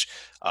foliage.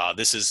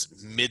 This is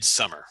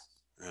midsummer,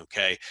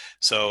 okay?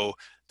 So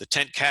the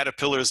tent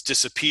caterpillars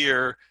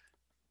disappear,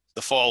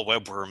 the fall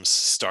webworms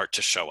start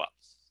to show up.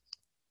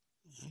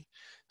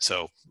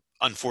 So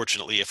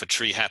unfortunately, if a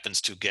tree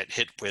happens to get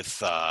hit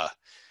with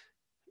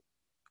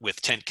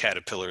tent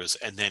caterpillars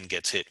and then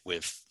gets hit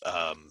with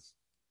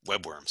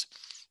webworms.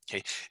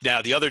 Okay.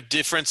 Now, the other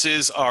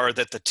differences are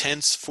that the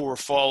tents for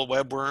fall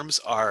webworms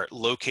are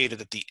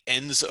located at the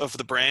ends of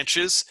the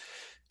branches,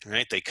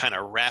 right? They kind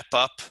of wrap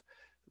up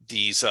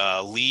these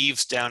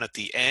leaves down at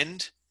the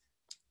end.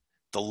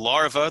 The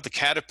larvae, the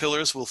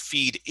caterpillars, will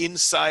feed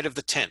inside of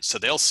the tent. So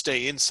they'll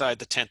stay inside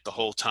the tent the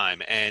whole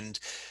time. And,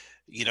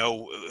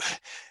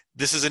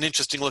 this is an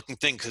interesting looking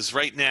thing because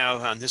right now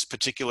on this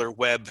particular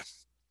web,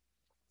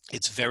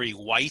 it's very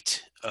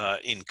white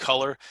in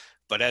color.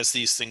 But as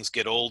these things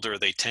get older,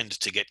 they tend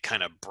to get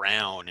kind of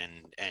brown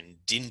and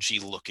dingy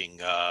looking.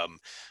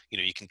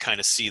 You can kind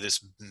of see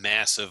this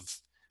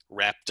massive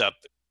wrapped up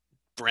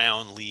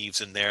brown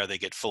leaves in there. They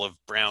get full of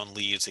brown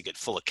leaves. They get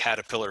full of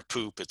caterpillar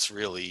poop. It's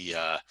really,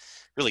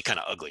 really kind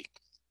of ugly.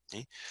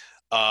 Okay?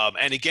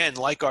 And again,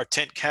 like our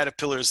tent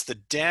caterpillars, the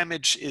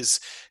damage is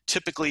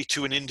typically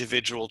to an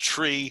individual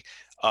tree,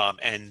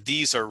 and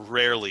these are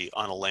rarely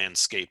on a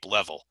landscape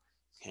level.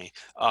 Okay?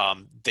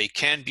 They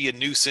can be a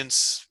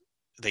nuisance.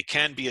 They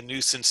can be a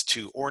nuisance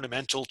to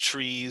ornamental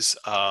trees,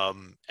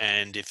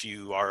 and if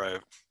you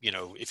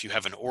if you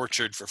have an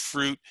orchard for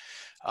fruit,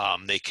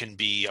 they can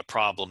be a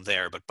problem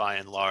there. But by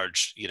and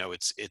large,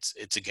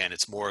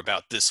 it's more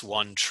about this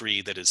one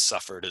tree that has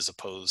suffered as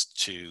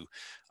opposed to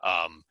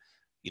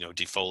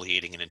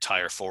defoliating an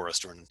entire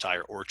forest or an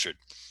entire orchard.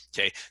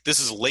 Okay,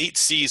 this is late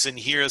season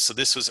here, so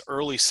this was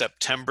early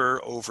September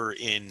over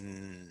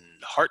in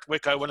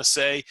Hartwick, I want to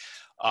say.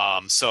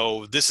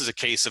 So this is a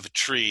case of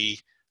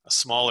a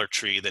smaller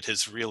tree that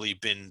has really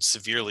been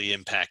severely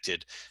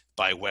impacted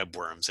by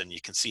webworms, and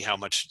you can see how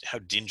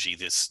dingy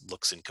this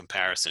looks in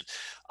comparison.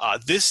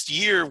 This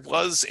year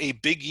was a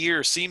big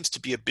year, seems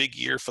to be a big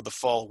year for the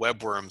fall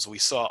webworms. We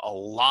saw a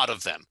lot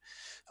of them.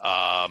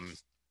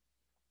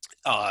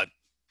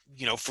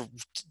 For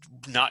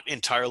not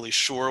entirely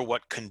sure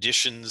what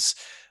conditions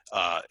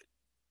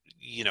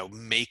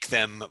make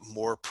them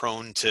more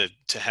prone to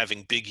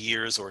having big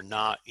years or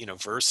not,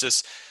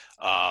 versus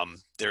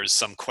there's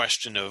some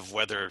question of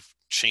whether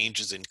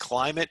changes in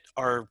climate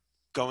are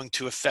going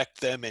to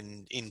affect them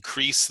and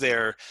increase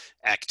their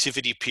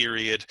activity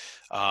period.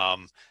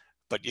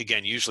 But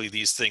again, usually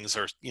these things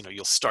are,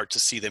 you'll start to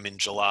see them in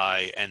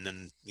July, and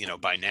then,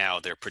 by now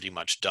they're pretty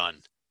much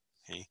done.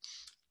 Okay?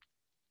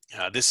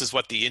 This is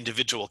what the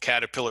individual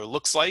caterpillar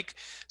looks like.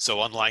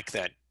 So unlike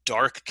that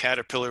dark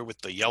caterpillar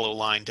with the yellow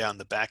line down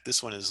the back,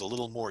 this one is a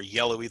little more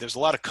yellowy. There's a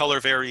lot of color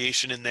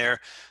variation in there.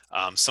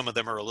 Some of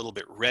them are a little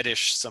bit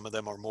reddish. Some of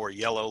them are more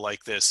yellow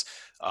like this.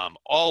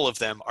 All of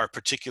them are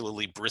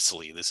particularly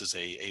bristly. This is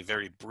a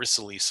very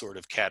bristly sort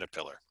of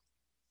caterpillar.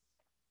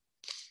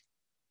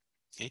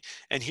 Okay.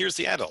 And here's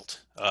the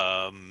adult.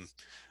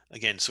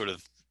 Again,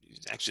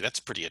 actually that's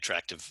a pretty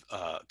attractive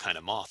kind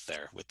of moth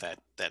there with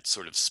that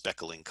sort of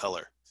speckling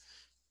color.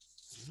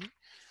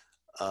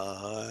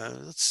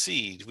 Let's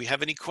see, do we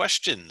have any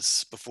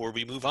questions before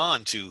we move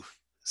on to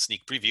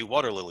sneak preview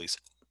water lilies?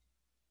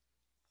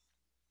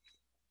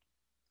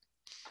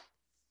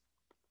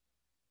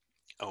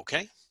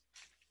 Okay.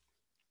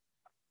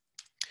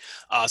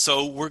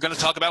 So we're going to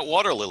talk about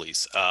water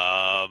lilies,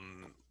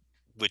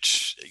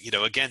 which,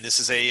 again, this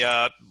is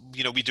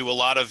we do a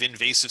lot of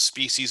invasive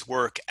species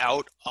work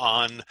out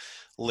on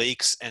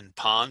lakes and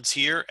ponds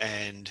here,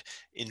 and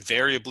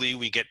invariably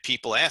we get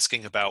people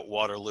asking about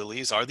water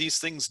lilies. Are these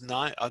things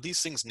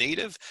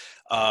native?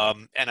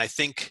 And I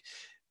think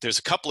there's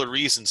a couple of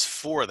reasons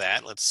for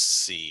that. Let's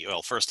see.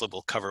 Well, first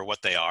we'll cover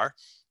what they are.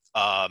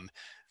 Um,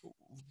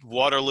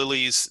 Water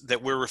lilies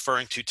that we're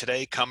referring to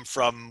today come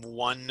from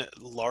one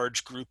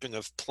large grouping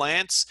of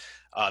plants.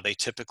 They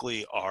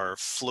typically are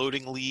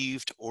floating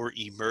leaved or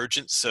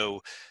emergent,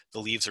 so the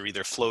leaves are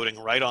either floating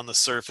right on the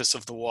surface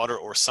of the water,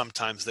 or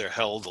sometimes they're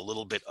held a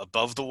little bit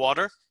above the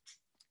water.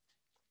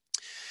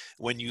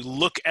 When you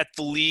look at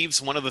the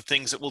leaves, one of the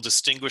things that will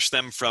distinguish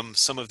them from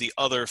some of the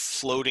other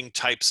floating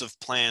types of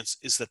plants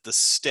is that the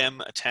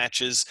stem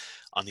attaches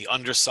on the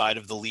underside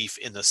of the leaf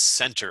in the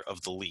center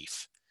of the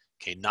leaf.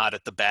 Okay, not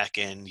at the back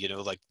end,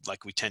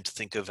 like we tend to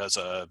think of as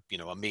a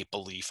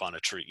maple leaf on a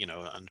tree,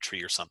 on a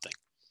tree or something.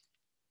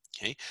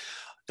 Okay,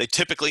 they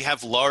typically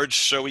have large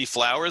showy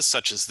flowers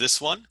such as this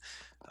one.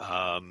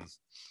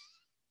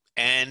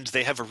 And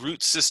they have a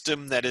root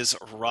system that is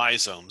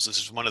rhizomes. This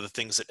is one of the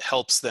things that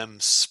helps them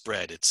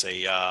spread. It's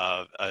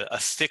a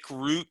thick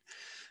root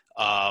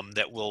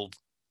that will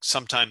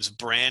sometimes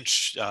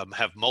branch,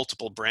 have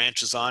multiple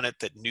branches on it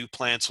that new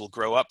plants will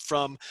grow up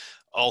from.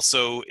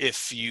 Also,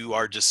 if you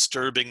are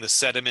disturbing the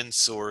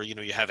sediments, or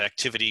you have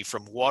activity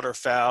from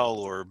waterfowl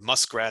or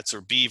muskrats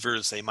or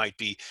beavers, they might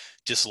be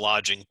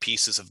dislodging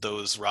pieces of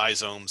those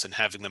rhizomes and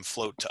having them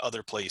float to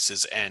other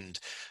places, and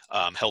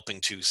helping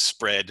to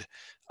spread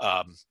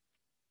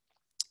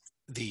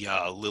the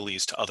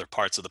lilies to other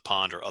parts of the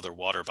pond or other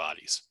water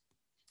bodies.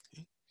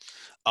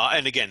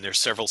 And again, there's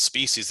several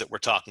species that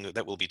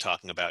we'll be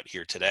talking about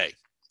here today.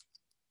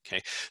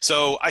 Okay,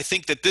 so I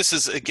think that this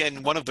is,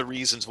 again, one of the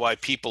reasons why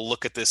people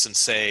look at this and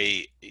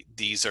say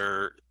these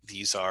are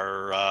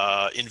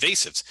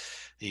invasives.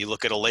 You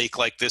look at a lake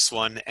like this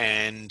one,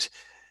 and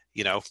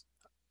you know,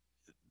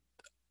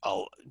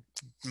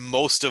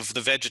 most of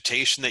the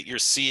vegetation that you're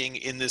seeing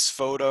in this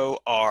photo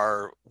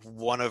are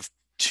one of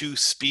two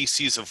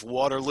species of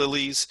water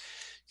lilies.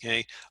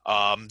 Okay,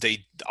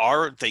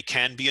 they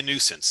can be a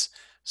nuisance.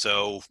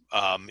 So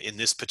in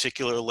this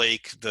particular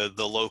lake, the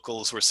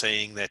locals were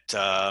saying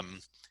that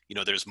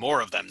there's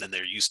more of them than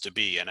there used to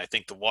be, and I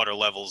think the water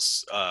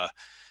levels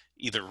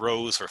either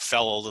rose or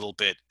fell a little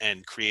bit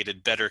and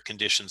created better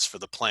conditions for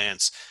the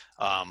plants.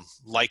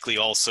 Likely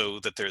also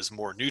that there's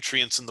more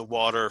nutrients in the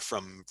water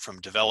from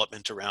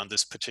development around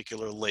this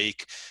particular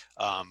lake,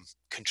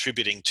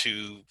 contributing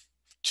to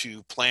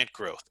plant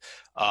growth.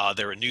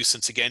 They're a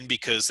nuisance again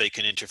because they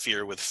can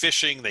interfere with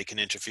fishing, they can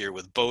interfere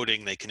with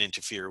boating, they can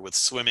interfere with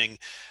swimming,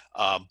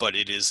 but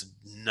it is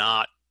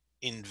not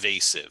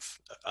invasive.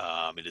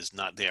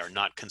 They are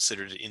not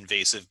considered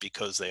invasive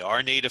because they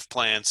are native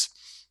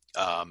plants.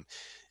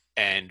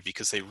 And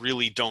because they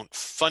really don't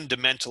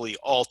fundamentally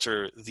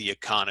alter the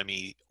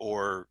economy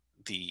or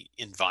the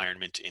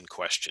environment in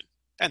question,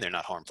 and they're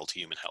not harmful to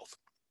human health.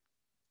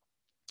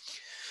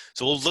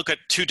 So we'll look at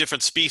two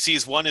different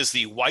species. One is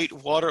the white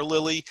water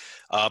lily.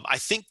 I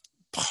think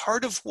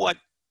part of what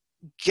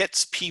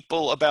gets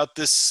people about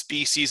this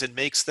species and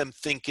makes them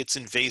think it's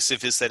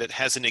invasive is that it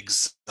has an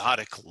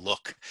exotic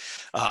look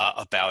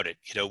about it.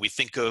 We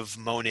think of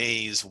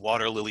Monet's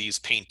water lilies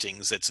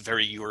paintings that's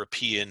very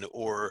European,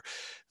 or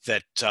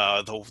that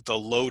the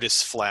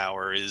lotus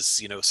flower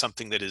is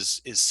something that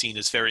is seen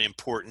as very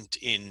important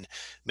in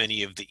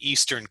many of the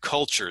Eastern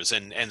cultures,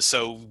 and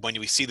so when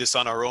we see this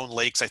on our own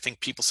lakes, I think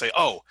people say,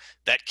 oh,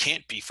 that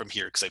can't be from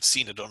here because I've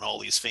seen it on all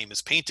these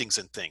famous paintings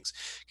and things.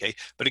 Okay,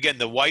 but again,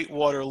 the white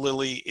water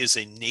lily is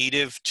a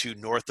native to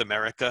North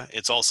America.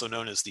 It's also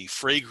known as the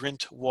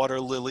fragrant water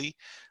lily,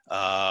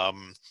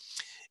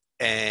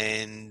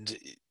 and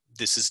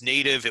this is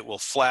native. It will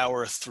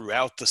flower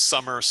throughout the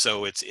summer,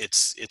 so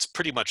it's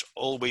pretty much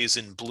always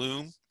in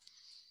bloom.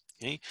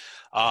 Okay.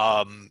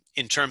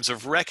 In terms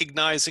of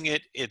recognizing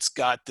it, it's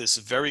got this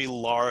very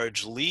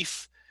large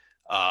leaf,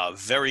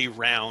 very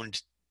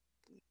round,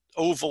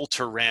 oval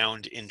to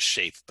round in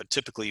shape, but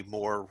typically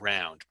more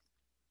round.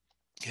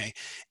 Okay,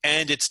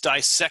 and it's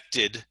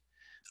dissected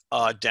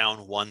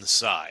down one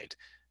side.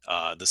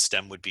 The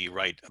stem would be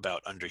right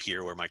about under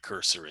here where my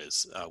cursor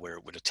is, where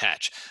it would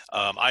attach.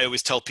 I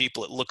always tell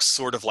people it looks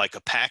sort of like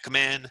a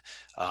Pac-Man.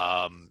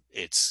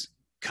 It's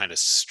kind of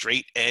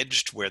straight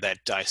edged where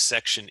that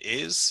dissection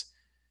is.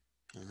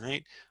 All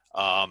right.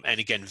 And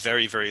again,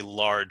 very, very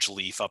large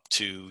leaf, up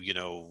to,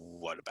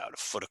 what, about a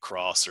foot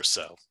across or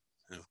so.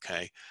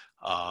 Okay.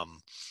 Let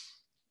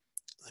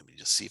me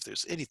just see if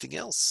there's anything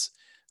else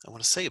I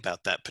want to say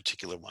about that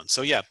particular one.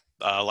 So yeah,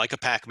 like a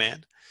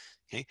Pac-Man.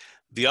 Okay.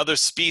 The other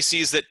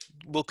species that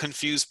will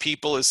confuse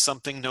people is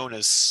something known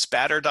as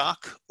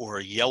spatterdock, or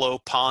yellow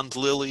pond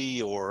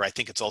lily, or I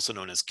think it's also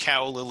known as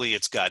cow lily.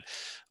 It's got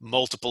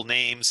multiple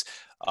names.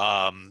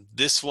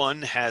 This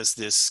one has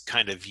this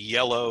kind of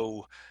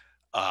yellow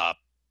uh,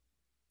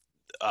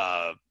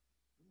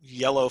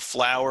 yellow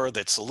flower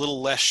that's a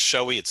little less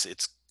showy.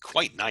 It's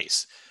quite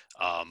nice,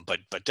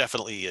 but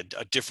definitely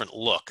a different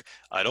look.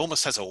 It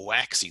almost has a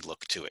waxy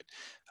look to it.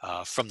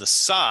 From the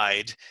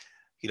side,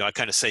 I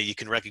kind of say you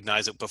can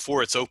recognize it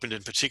before it's opened.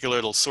 In particular,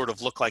 it'll sort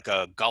of look like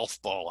a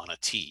golf ball on a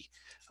tee.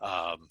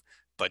 Um,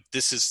 but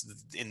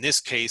in this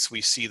case,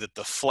 we see that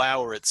the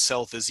flower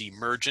itself is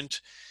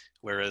emergent,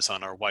 whereas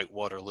on our white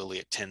water lily,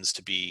 it tends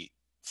to be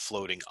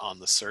floating on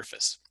the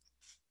surface.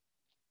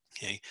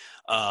 Okay.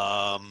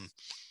 Um,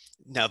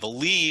 Now the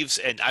leaves,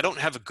 and I don't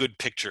have a good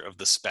picture of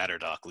the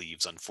spatterdock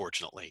leaves,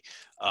 unfortunately.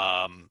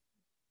 Um,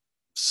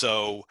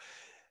 so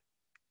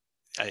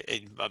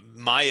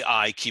my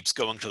eye keeps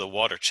going to the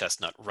water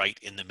chestnut right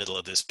in the middle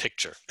of this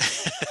picture.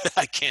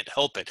 I can't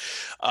help it.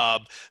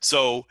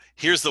 So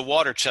here's the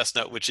water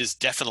chestnut, which is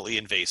definitely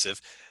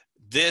invasive.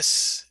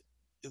 These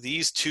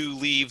two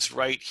leaves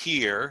right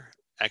here,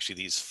 actually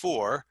these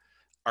four,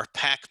 are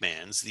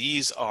Pac-Mans.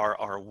 These are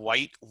our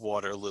white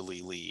water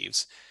lily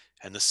leaves.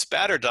 And the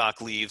spatterdock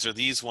leaves are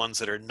these ones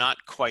that are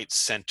not quite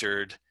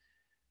centered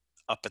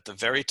up at the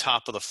very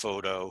top of the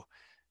photo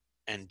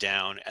and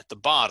down at the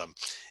bottom.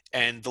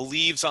 And the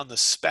leaves on the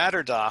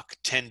spatterdock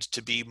tend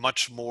to be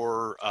much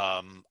more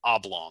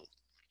oblong.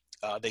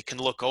 They can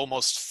look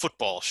almost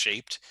football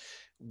shaped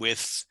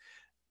with,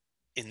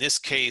 in this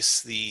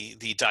case, the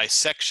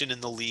dissection in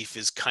the leaf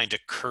is kind of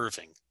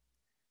curving.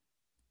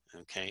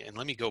 Okay, and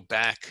let me go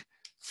back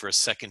for a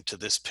second to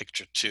this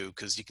picture too,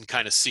 because you can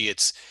kind of see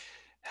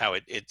how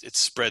it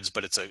spreads,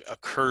 but it's a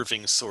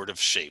curving sort of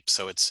shape.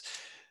 So it's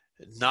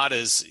not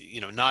as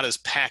not as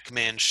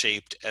Pac-Man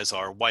shaped as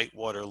our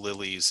whitewater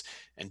lilies,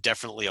 and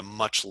definitely a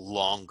much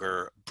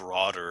longer,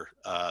 broader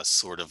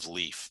sort of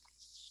leaf.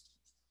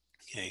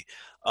 Okay,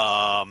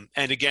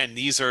 and again,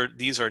 these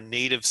are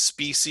native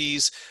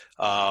species,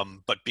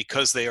 but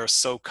because they are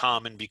so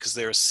common, because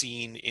they are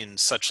seen in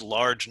such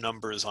large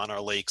numbers on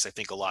our lakes, I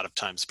think a lot of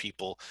times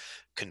people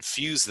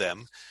confuse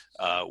them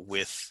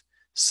with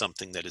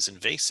something that is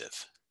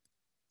invasive.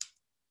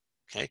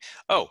 Okay.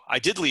 Oh, I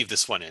did leave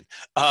this one in.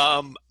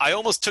 I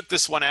almost took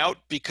this one out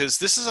because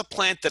this is a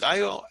plant that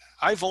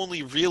I've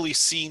only really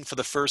seen for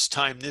the first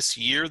time this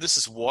year. This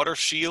is water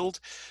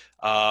shield,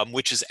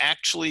 which is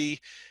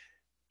actually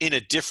in a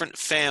different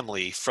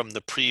family from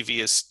the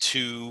previous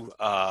two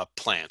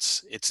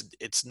plants.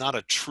 It's not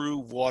a true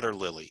water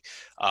lily,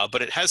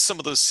 but it has some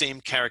of those same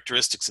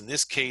characteristics. In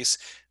this case,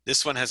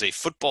 this one has a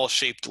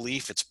football-shaped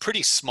leaf. It's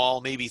pretty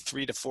small, maybe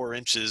 3 to 4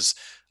 inches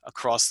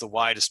across the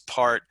widest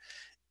part.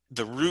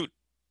 The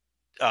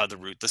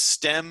the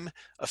stem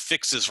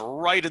affixes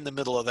right in the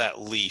middle of that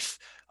leaf,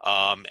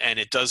 and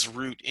it does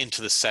root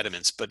into the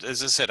sediments. But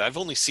as I said, I've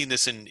only seen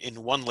this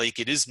in one lake.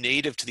 It is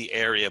native to the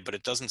area, but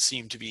it doesn't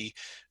seem to be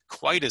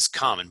quite as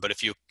common. But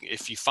if you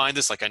find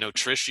this, like I know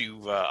Trish,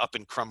 you up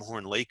in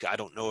Crumhorn Lake, I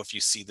don't know if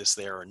you see this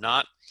there or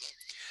not.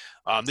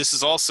 This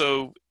is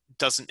also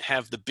doesn't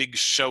have the big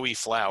showy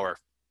flower.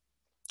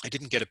 I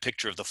didn't get a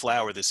picture of the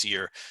flower this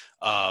year.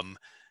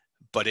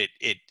 But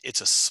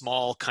it's a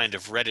small kind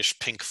of reddish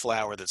pink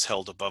flower that's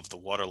held above the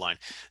waterline.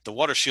 The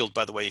water shield,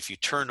 by the way, if you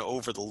turn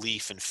over the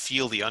leaf and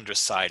feel the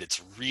underside,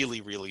 it's really,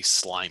 really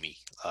slimy,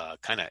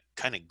 kind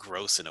of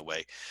gross in a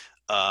way.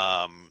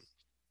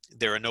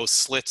 There are no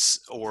slits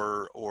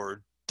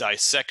or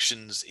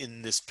dissections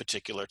in this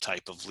particular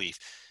type of leaf.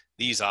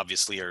 These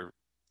obviously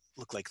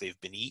look like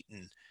they've been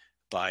eaten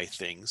by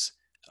things,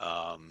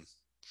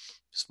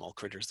 small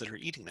critters that are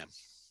eating them.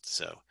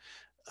 So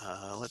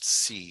let's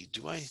see.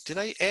 Did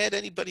I add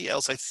anybody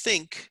else? I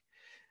think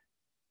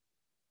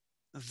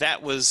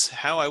that was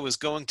how I was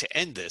going to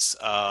end this.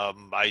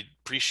 I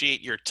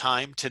appreciate your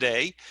time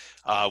today.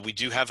 We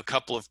do have a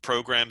couple of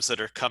programs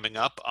that are coming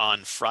up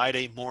on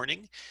Friday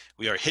morning.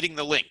 We are hitting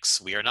the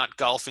links. We are not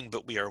golfing,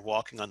 but we are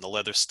walking on the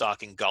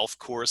Leatherstocking golf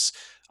course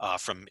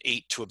from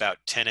 8 to about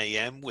 10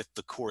 a.m. with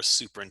the course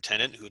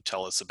superintendent, who will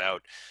tell us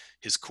about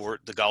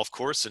the golf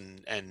course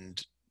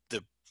and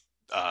the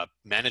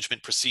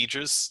management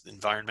procedures,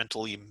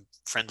 environmentally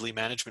friendly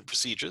management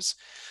procedures.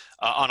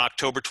 On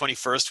October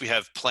 21st, we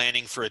have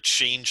Planning for a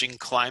Changing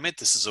Climate.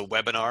 This is a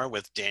webinar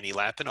with Danny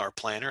Lappin, our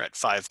planner, at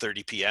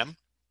 5:30 p.m.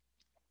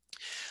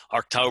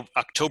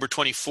 October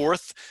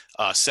 24th,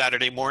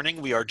 Saturday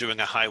morning, we are doing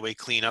a highway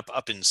cleanup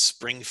up in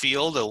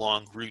Springfield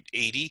along Route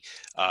 80.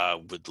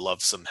 Would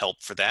love some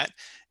help for that.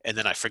 And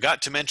then I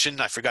forgot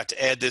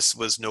to add this,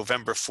 was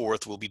November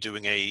 4th, we'll be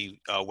doing a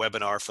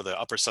webinar for the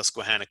Upper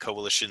Susquehanna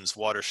Coalition's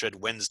Watershed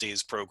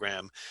Wednesdays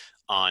program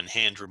on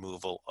hand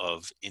removal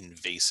of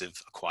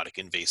aquatic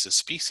invasive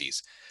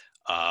species.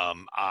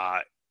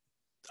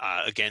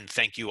 Again,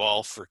 thank you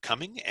all for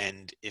coming.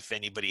 And if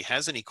anybody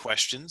has any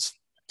questions,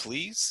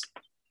 please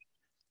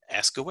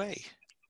ask away.